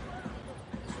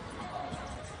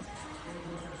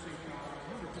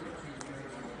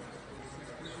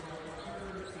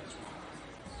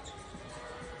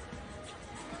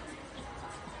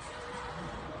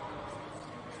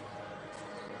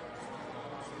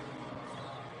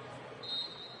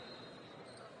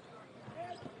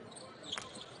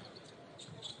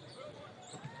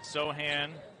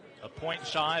 Sohan, a point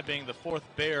shy of being the 4th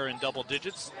Bear in double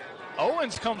digits.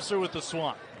 Owens comes through with the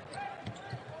swat.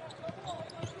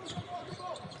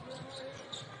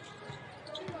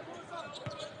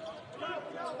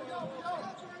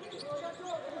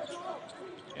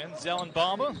 And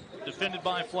Zellenbama, defended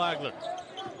by Flagler.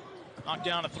 Knocked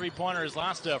down a three-pointer his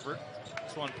last effort.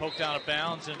 This one poked out of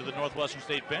bounds into the Northwestern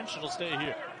State bench. It'll stay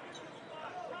here.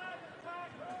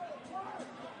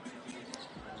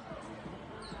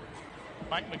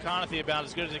 Mike McConaughey, about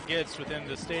as good as it gets within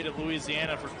the state of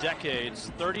Louisiana for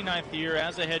decades. 39th year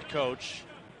as a head coach.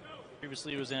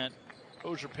 Previously he was at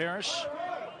Osier Parish.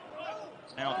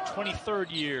 Now the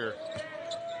 23rd year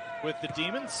with the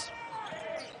Demons.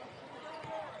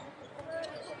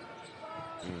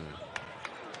 And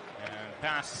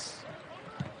pass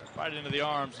right into the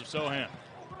arms of Sohan.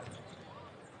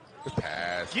 The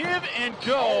pass. Give and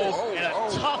go, and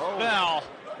a tough foul.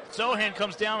 Sohan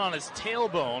comes down on his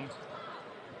tailbone.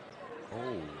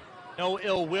 No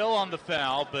ill will on the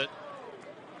foul, but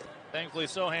thankfully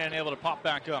Sohan able to pop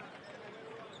back up.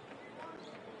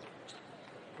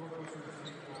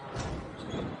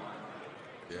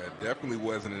 Yeah, definitely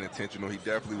wasn't an intentional. He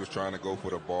definitely was trying to go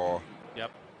for the ball.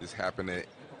 Yep. Just happened to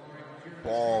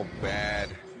ball bad.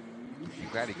 I'm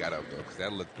glad he got up though, because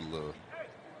that looked a little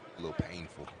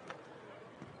painful.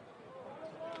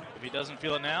 If he doesn't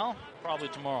feel it now, probably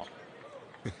tomorrow.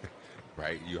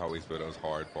 Right? You always feel those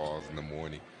hard falls in the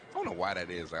morning. I don't know why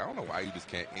that is. I don't know why you just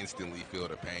can't instantly feel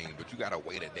the pain, but you got to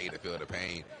wait a day to feel the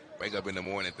pain. Wake up in the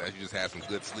morning, you just had some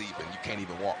good sleep, and you can't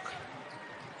even walk.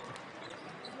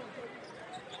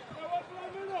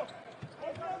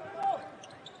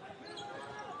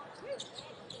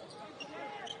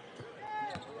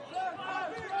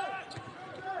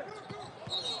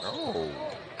 Oh.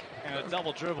 And a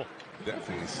double dribble.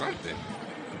 Definitely something.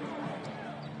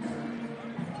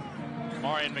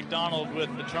 Marion McDonald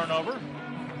with the turnover.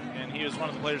 And he was one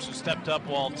of the players who stepped up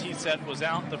while T-Set was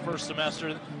out the first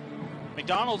semester.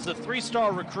 McDonald's a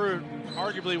three-star recruit,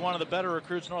 arguably one of the better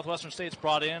recruits Northwestern State's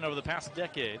brought in over the past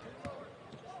decade.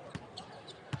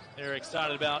 They're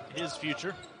excited about his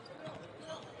future.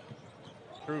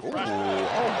 True freshman.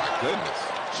 Oh my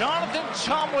goodness. Jonathan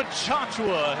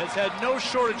Chamwa-Chachua has had no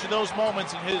shortage of those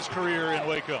moments in his career in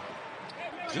Waco.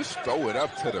 Just throw it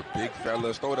up to the big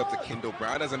fellas. Throw it up to Kendall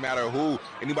Brown. Doesn't matter who.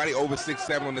 Anybody over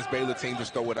 6'7" on this Baylor team,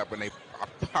 just throw it up, and I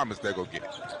promise they'll go get it.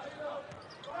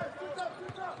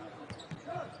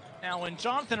 Now, when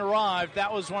Jonathan arrived,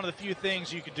 that was one of the few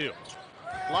things you could do.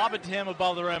 Lob it to him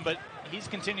above the rim, but he's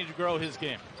continued to grow his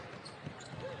game.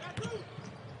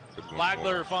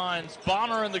 Flagler finds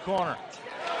Bonner in the corner.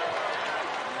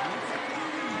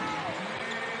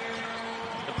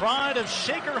 The pride of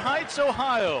Shaker Heights,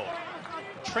 Ohio.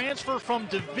 Transfer from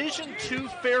Division II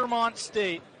Fairmont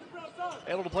State.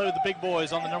 Able to play with the big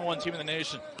boys on the #1 team in the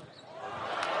nation.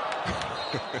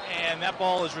 And that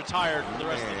ball is retired for the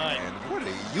rest of the night. What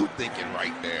are you thinking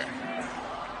right there?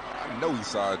 I know he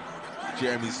saw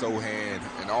Jeremy Sohan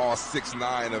and all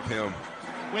 6'9" of him.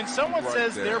 When someone right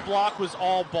says there. their block was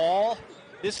all ball,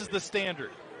 this is the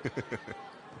standard.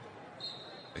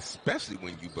 Especially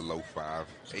when you below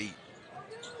 5'8".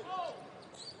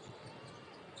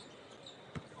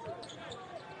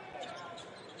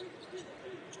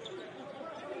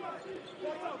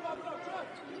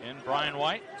 And Brian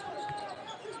White.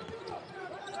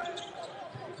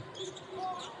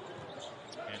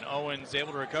 And Owens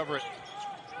able to recover it.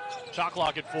 Shot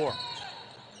clock at 4.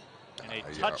 And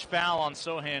a touch foul on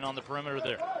Sohan on the perimeter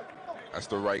there. That's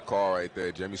the right call right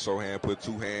there. Jeremy Sohan put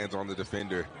 2 hands on the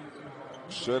defender.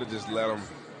 Should have just let him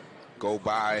go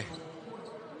by.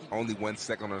 Only 1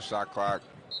 second on the shot clock.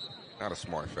 Not a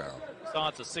smart foul. So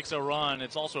it's a 6-0 run.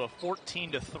 It's also a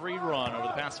 14-3 run over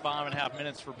the past 5.5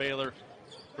 minutes for Baylor,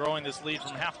 growing this lead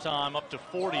from halftime up to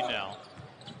 40 now.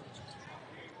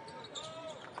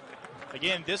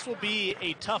 Again, this will be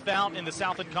a tough out in the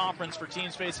Southland Conference for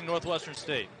teams facing Northwestern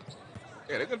State.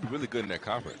 Yeah, they're going to be really good in that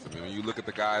conference. I mean, when you look at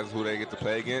the guys who they get to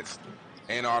play against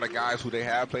and all the guys who they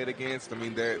have played against, I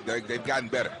mean, they've gotten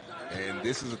better. And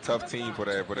this is a tough team for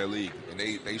their league. And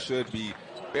they should be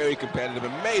very competitive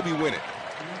and maybe win it.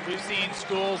 We've seen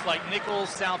schools like Nichols,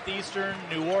 Southeastern,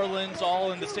 New Orleans,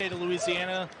 all in the state of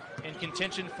Louisiana in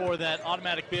contention for that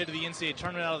automatic bid to the NCAA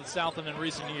tournament out of the Southland in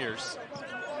recent years.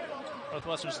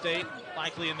 Northwestern State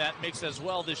likely in that mix as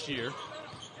well this year.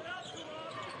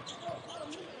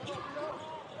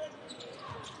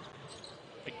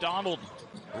 McDonald.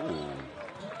 Ooh.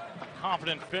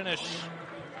 Confident finish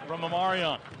from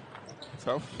Amarion.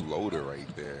 Tough floater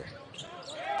right there.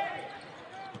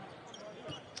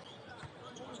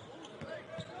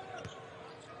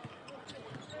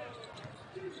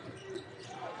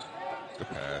 The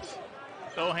pass.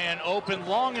 Sohan open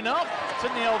long enough to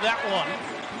nail that one.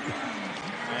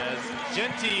 As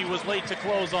Genty was late to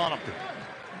close on him.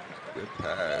 Good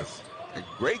pass. A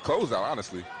great closeout,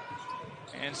 honestly.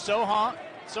 And Sohan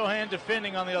Sohan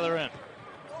defending on the other end.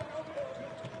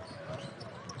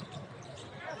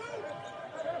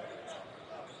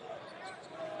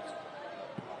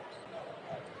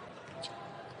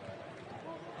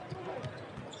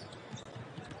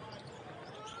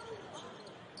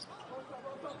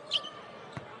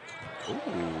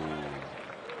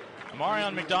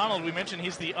 Marion McDonald, we mentioned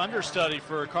he's the understudy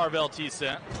for Carvel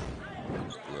T-Set.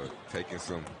 Look, taking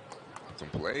some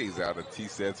plays out of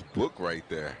T-Set's book right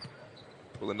there.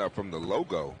 Pulling up from the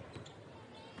logo.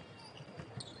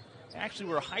 Actually,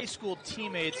 we're high school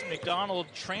teammates. McDonald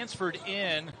transferred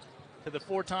in to the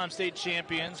four-time state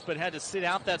champions, but had to sit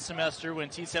out that semester when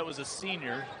T-Set was a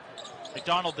senior.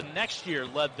 McDonald the next year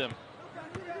led them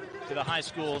to the high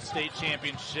school state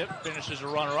championship. Finishes a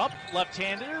runner-up.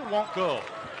 Left-hander, won't go.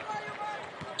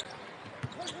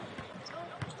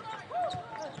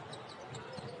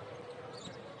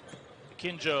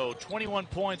 Akinjo, 21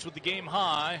 points with the game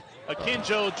high.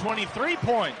 Akinjo, 23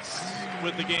 points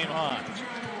with the game high.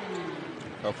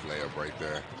 A layup right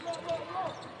there.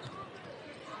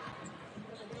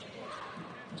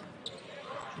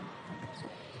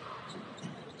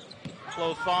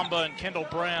 Flo Thamba and Kendall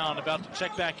Brown about to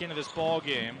check back into this ball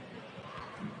game.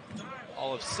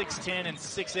 All of 6'10 and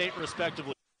 6'8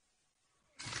 respectively.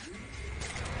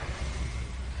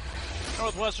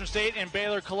 Northwestern State and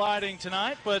Baylor colliding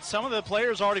tonight, but some of the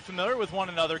players already familiar with one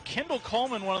another. Kendall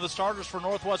Coleman, one of the starters for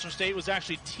Northwestern State, was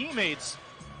actually teammates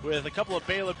with a couple of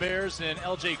Baylor Bears and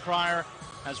L.J. Cryer,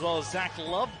 as well as Zach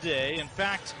Loveday. In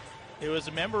fact, it was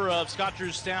a member of Scott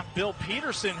Drew's staff, Bill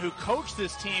Peterson, who coached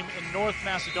this team in North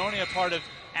Macedonia, part of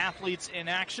Athletes in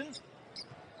Action.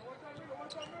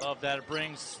 Love that it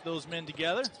brings those men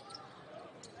together.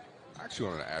 Actually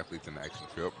on an Athletes in Action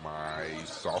trip my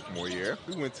sophomore year.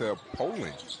 We went to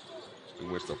Poland.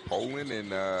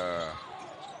 And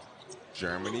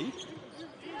Germany.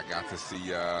 I got to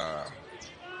see, I'm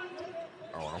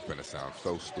going to sound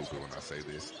so stupid when I say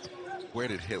this. Where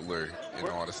did Hitler and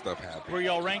all this stuff happen? Were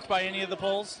y'all ranked by any of the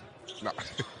polls? No.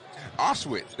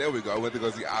 Auschwitz. There we go. I went to go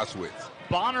see Auschwitz.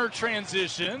 Bonner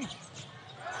transition.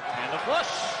 And a flush.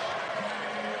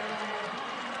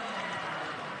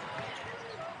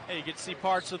 Hey, you get to see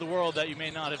parts of the world that you may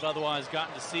not have otherwise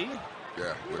gotten to see.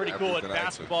 Yeah. Pretty cool what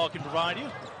basketball can provide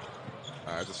you.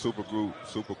 It's a super group,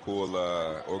 super cool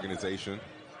organization.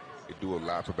 They do a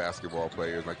lot for basketball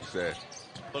players, like you said.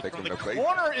 Look from the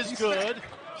corner is good,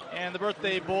 and the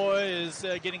birthday boy is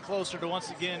getting closer to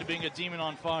once again to being a demon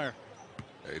on fire.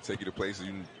 They take you to places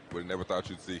you would have never thought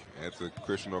you'd see. And it's a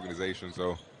Christian organization,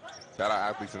 so shout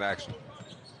out Athletes in Action.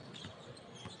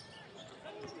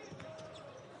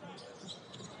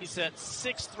 He's at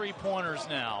 6 3-pointers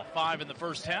now, 5 in the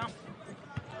first half.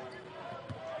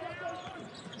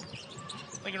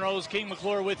 Lincoln Rose, King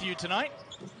McClure with you tonight.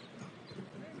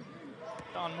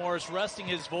 Don Morris resting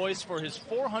his voice for his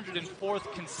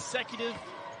 404th consecutive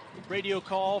radio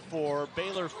call for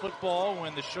Baylor football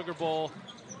when the Sugar Bowl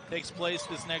takes place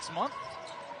this next month.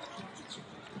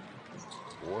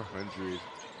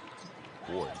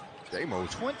 404.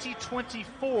 Damos.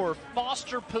 2024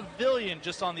 Foster Pavilion,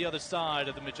 just on the other side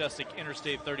of the majestic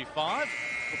Interstate 35,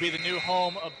 will be the new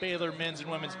home of Baylor men's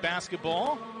and women's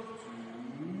basketball.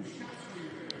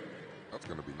 That's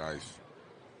going to be nice.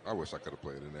 I wish I could have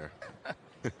played in there.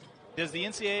 Does the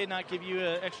NCAA not give you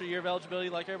an extra year of eligibility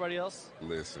like everybody else?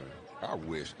 Listen, I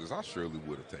wish, because I surely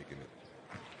would have taken it.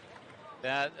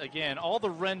 That, again, all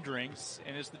the renderings,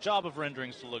 and it's the job of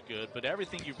renderings to look good, but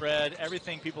everything you've read,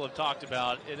 everything people have talked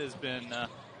about, it has been, a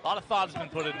lot of thought has been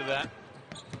put into that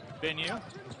venue.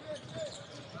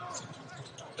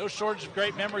 No shortage of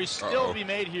great memories still to be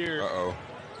made here.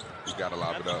 You got to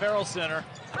lob it up. At the Farrell Center.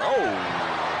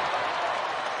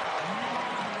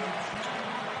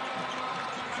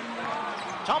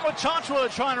 Tomo Chanchwa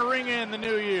trying to ring in the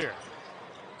new year.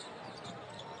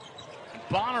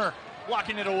 Bonner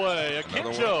blocking it away.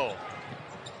 Akinjo.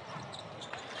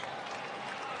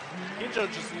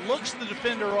 Akinjo just looks the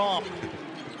defender off.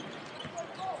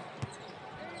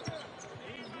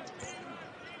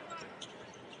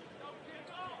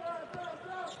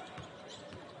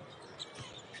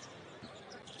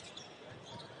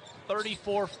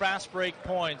 .34 fast break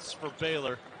points for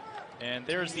Baylor. And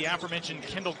there's the aforementioned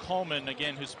Kendall Coleman,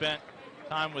 again, who spent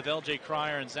time with L.J.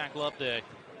 Cryer and Zach Loveday.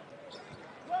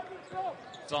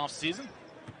 It's off season.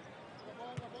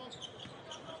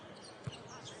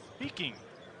 Speaking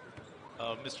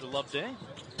of Mr. Loveday.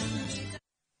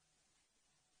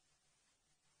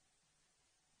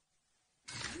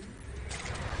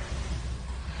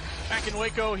 Back in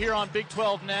Waco here on Big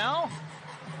 12 now.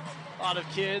 A lot of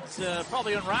kids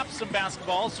probably unwrapped some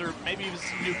basketballs or maybe even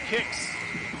some new kicks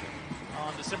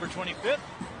on December 25th.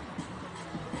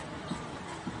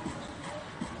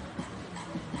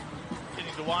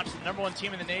 Getting to watch the #1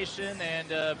 team in the nation, and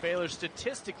Baylor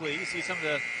statistically, you see some of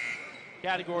the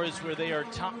categories where they are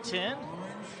top 10.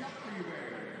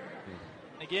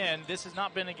 Again, this has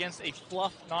not been against a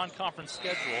fluff non-conference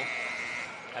schedule.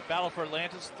 At Battle for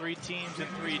Atlantis, 3 teams in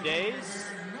 3 days.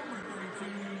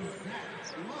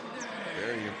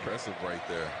 Very impressive right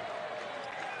there.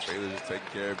 Baylor just taking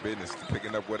care of business,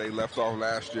 picking up where they left off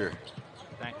last year.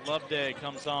 Zach Loveday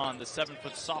comes on, the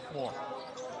 7-foot sophomore.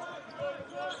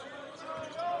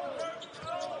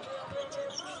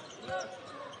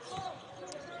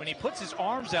 When he puts his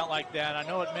arms out like that, I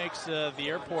know it makes the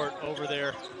airport over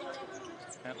there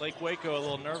at Lake Waco a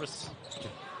little nervous.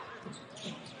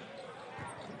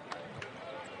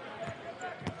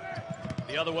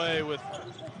 The other way with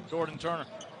Jordan Turner.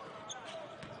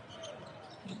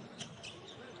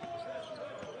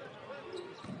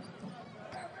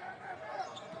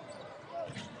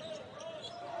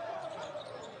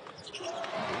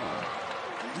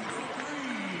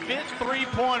 Fifth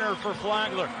three-pointer for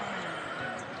Flagler.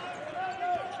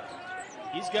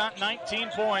 He's got 19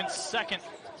 points, second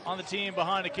on the team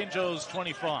behind Akinjo's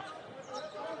 25.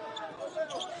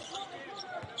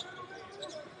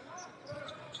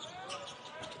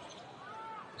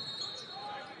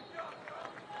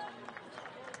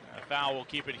 A foul will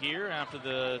keep it here after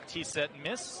the T-set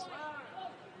miss.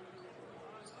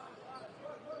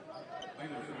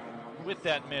 With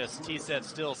that miss, T-set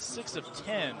still 6 of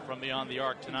 10 from beyond the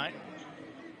arc tonight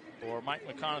for Mike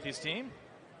McConaughey's team.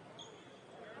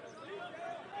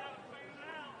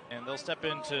 And they'll step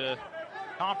into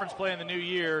conference play in the new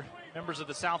year. Members of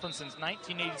the Southland since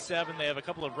 1987. They have a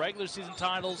couple of regular season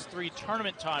titles, 3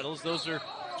 tournament titles. Those are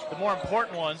the more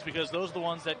important ones because those are the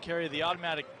ones that carry the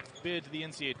automatic bid to the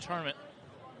NCAA tournament.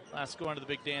 Last going to the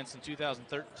big dance in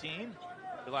 2013.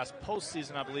 The last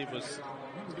postseason, I believe, was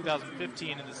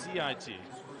 2015 in the CIT.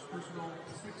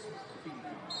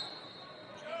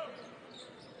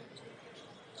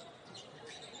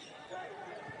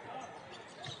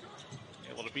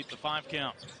 Able to beat the 5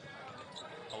 count.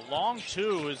 A long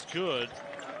 2 is good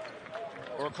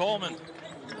for Coleman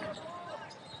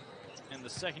and the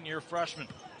second-year freshman.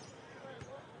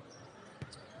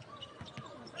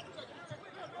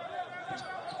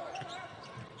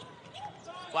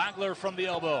 Flagler from the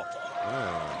elbow.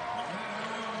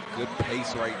 Good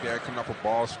pace right there, coming off a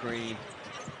ball screen.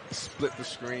 Split the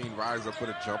screen, rise up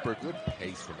with a jumper. Good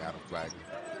pace from Adam Flagler.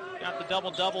 Got the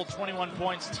double-double, 21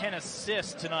 points, 10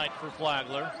 assists tonight for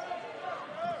Flagler.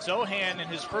 Zohan in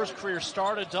his first career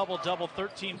start, a double-double,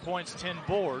 13 points, 10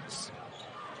 boards.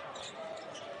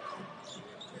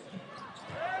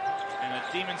 And a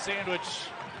demon sandwich.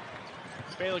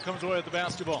 Baylor comes away with the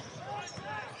basketball.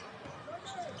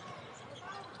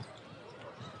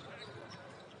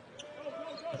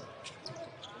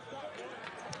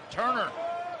 Turner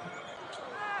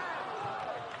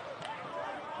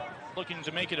looking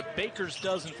to make it a baker's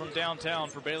dozen from downtown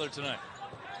for Baylor tonight.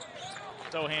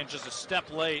 Zohan just a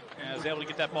step late and is able to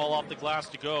get that ball off the glass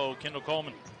to go. Kendall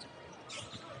Coleman.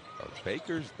 A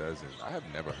baker's dozen. I have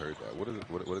never heard that. What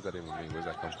does that even mean? Where does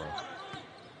that come from?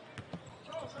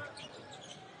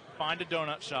 Find a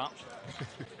donut shop.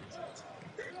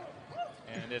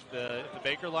 And if the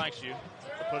baker likes you,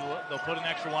 they'll put an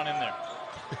extra one in there.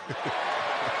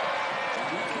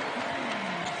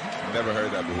 Never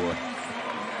heard that before.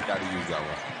 Got to use that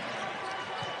one.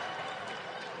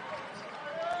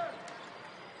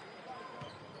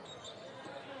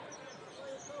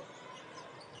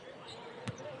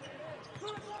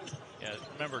 Yeah,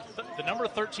 remember, the number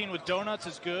 13 with donuts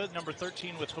is good. Number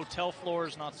 13 with hotel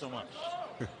floors, not so much.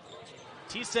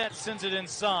 T-set sends it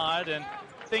inside, and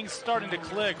things starting to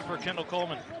click for Kendall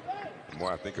Coleman. The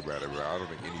more I think about it, bro, I don't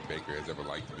think any baker has ever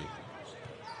liked me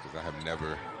because I have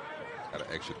never had an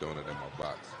extra donut in my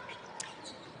box.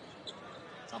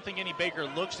 I don't think any baker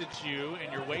looks at you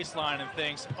in your waistline and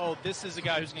thinks, oh, this is a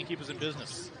guy who's going to keep us in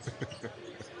business.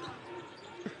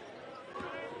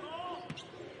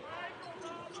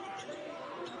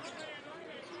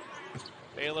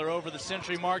 Baylor over the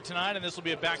century mark tonight, and this will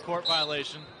be a backcourt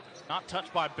violation. Not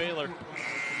touched by Baylor.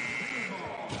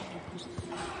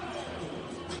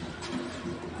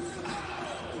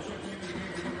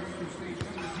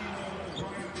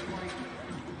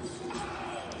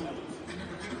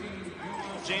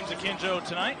 James Akinjo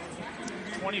tonight,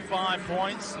 25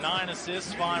 points, 9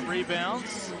 assists, 5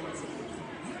 rebounds.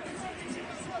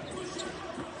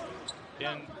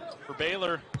 And for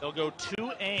Baylor, they'll go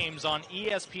 2 Ames on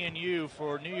ESPNU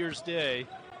for New Year's Day.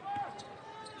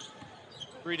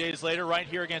 3 days later, right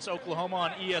here against Oklahoma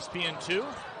on ESPN2.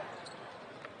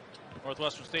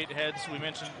 Northwestern State heads, we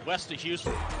mentioned, west of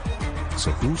Houston.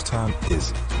 So whose time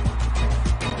is it?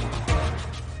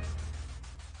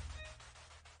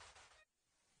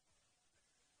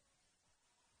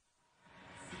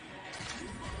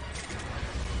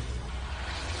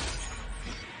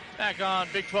 Back on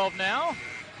Big 12 now.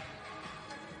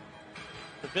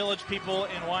 The Village People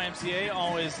in YMCA,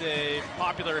 always a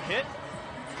popular hit,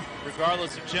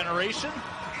 regardless of generation.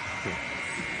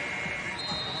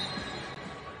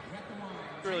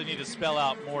 Really need to spell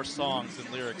out more songs and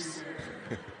lyrics.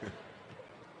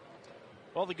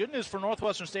 Well, the good news for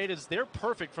Northwestern State is they're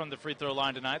perfect from the free throw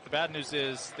line tonight. The bad news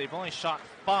is they've only shot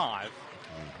 5.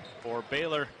 For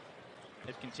Baylor,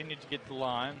 they've continued to get to the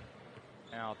line.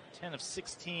 Now 10 of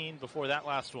 16 before that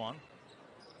last one.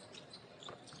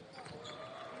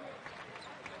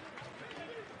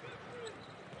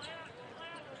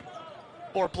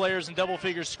 Four players in double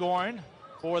figure scoring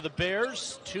for the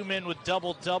Bears. 2 men with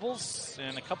double doubles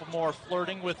and a couple more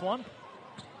flirting with one.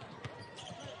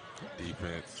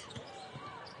 Defense.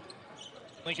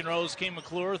 Lincoln Rose, King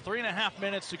McClure, 3.5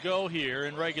 minutes to go here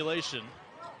in regulation.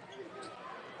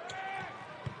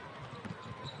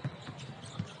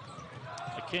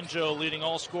 Akinjo leading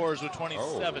all scorers with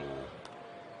 27.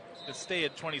 To stay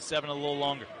at 27 a little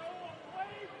longer.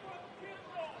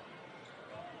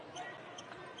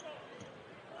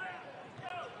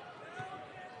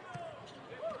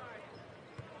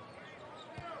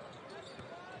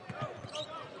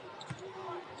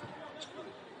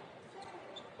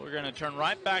 We're going to turn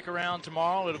right back around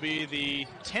tomorrow. It'll be the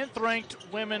 10th ranked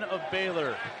women of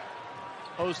Baylor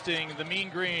hosting the Mean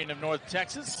Green of North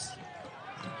Texas.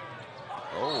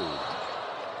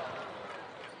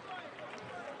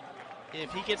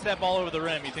 If he gets that ball over the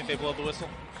rim, you think they blow the whistle?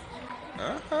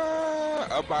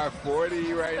 Up by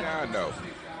 40 right now?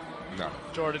 No.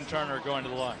 Jordan Turner going to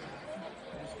the line.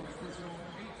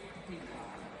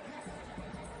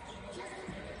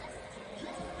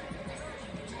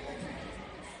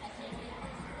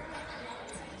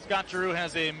 Scott Giroux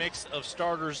has a mix of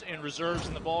starters and reserves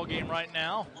in the ball game right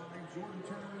now.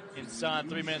 Inside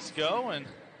 3 minutes to go, and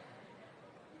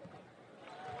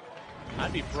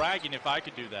I'd be bragging if I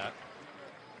could do that.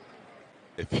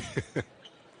 If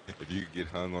you could get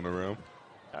hung on the rim.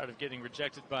 Tired of getting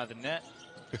rejected by the net.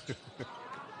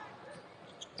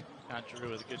 Scott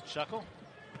Giroux with a good chuckle.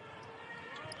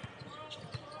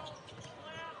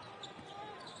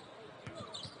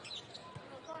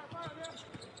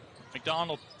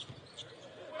 McDonald.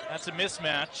 That's a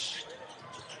mismatch.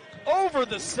 Over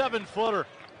the 7-footer.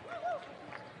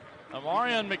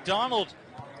 Amarian McDonald,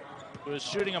 who is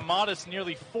shooting a modest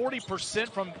nearly 40%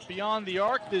 from beyond the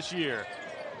arc this year.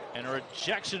 And a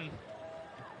rejection,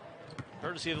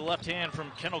 courtesy of the left hand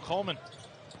from Kendall Coleman.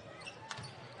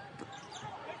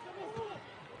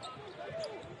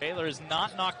 Baylor has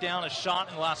not knocked down a shot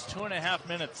in the last 2.5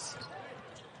 minutes.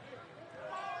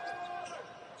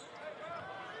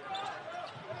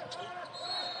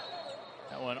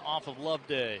 That one off of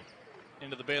Loveday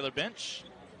into the Baylor bench.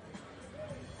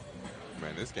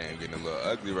 Man, this game getting a little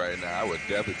ugly right now. I would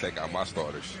definitely take out my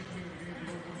starters.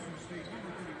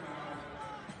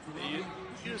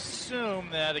 You assume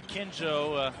that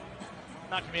Akinjo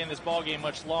not going to be in this ball game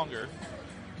much longer.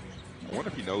 I wonder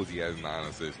if he knows he has 9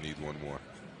 assists, needs one more.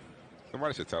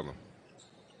 Somebody should tell him.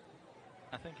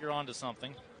 I think you're on to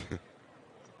something.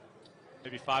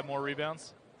 Maybe 5 more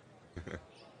rebounds.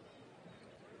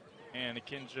 And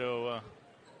Akinjo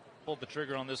pulled the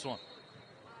trigger on this one.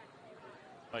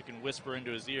 If I can whisper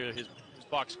into his ear his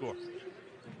box score.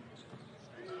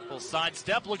 Little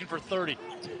sidestep, looking for 30.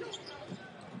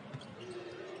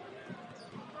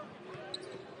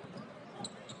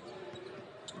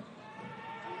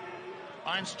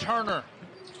 Finds Turner.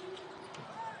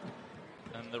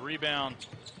 And the rebound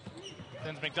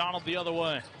sends McDonald the other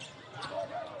way.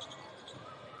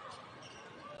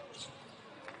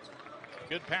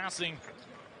 Good passing.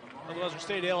 Northwestern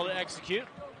State able to execute.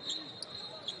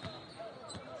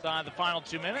 Inside the final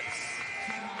 2 minutes.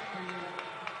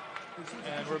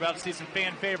 And we're about to see some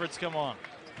fan favorites come on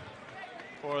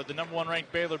for the #1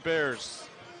 ranked Baylor Bears.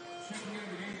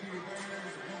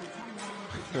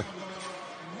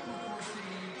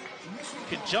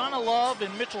 Kajana Love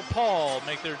and Mitchell Paul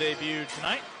make their debut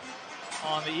tonight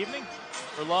on the evening.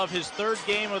 For Love, his 3rd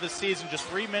game of the season, just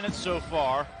 3 minutes so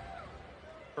far.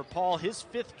 For Paul, his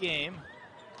 5th game.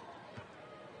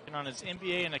 And on his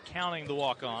MBA in accounting, the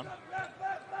walk-on.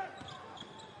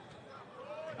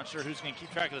 Not sure who's going to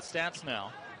keep track of the stats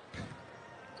now.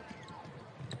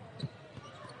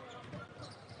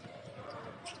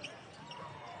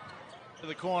 To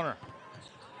the corner.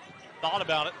 Thought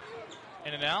about it.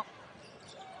 In and out.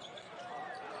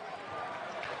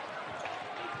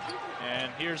 And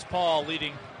here's Paul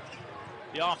leading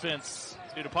the offense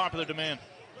due to popular demand.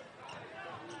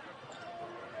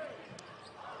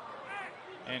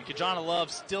 And Kajana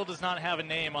Love still does not have a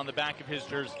name on the back of his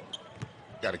jersey.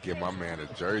 Got to give my man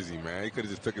a jersey, man. He could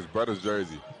have just took his brother's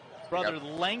jersey. Brother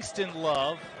Langston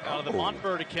Love out of the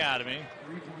Montford Academy.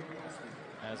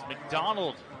 As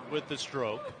McDonald with the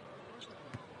stroke.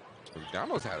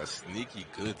 McDonald's had a sneaky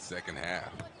good second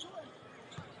half.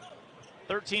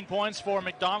 13 points for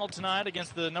McDonald tonight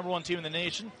against the number 1 team in the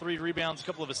nation. 3 rebounds, a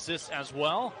couple of assists as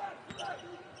well.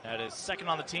 That is second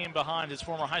on the team behind his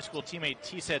former high school teammate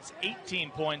T-Set's 18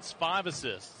 points, 5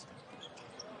 assists.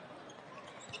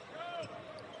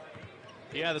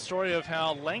 Yeah, the story of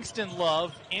how Langston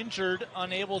Love, injured,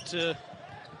 unable to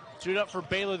suit up for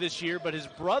Baylor this year, but his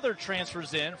brother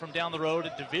transfers in from down the road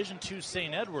at Division II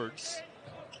St. Edwards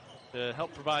to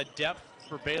help provide depth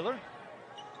for Baylor.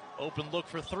 Open look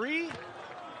for 3.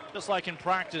 Just like in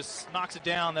practice, knocks it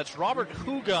down. That's Robert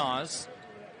Hugaz,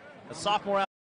 a sophomore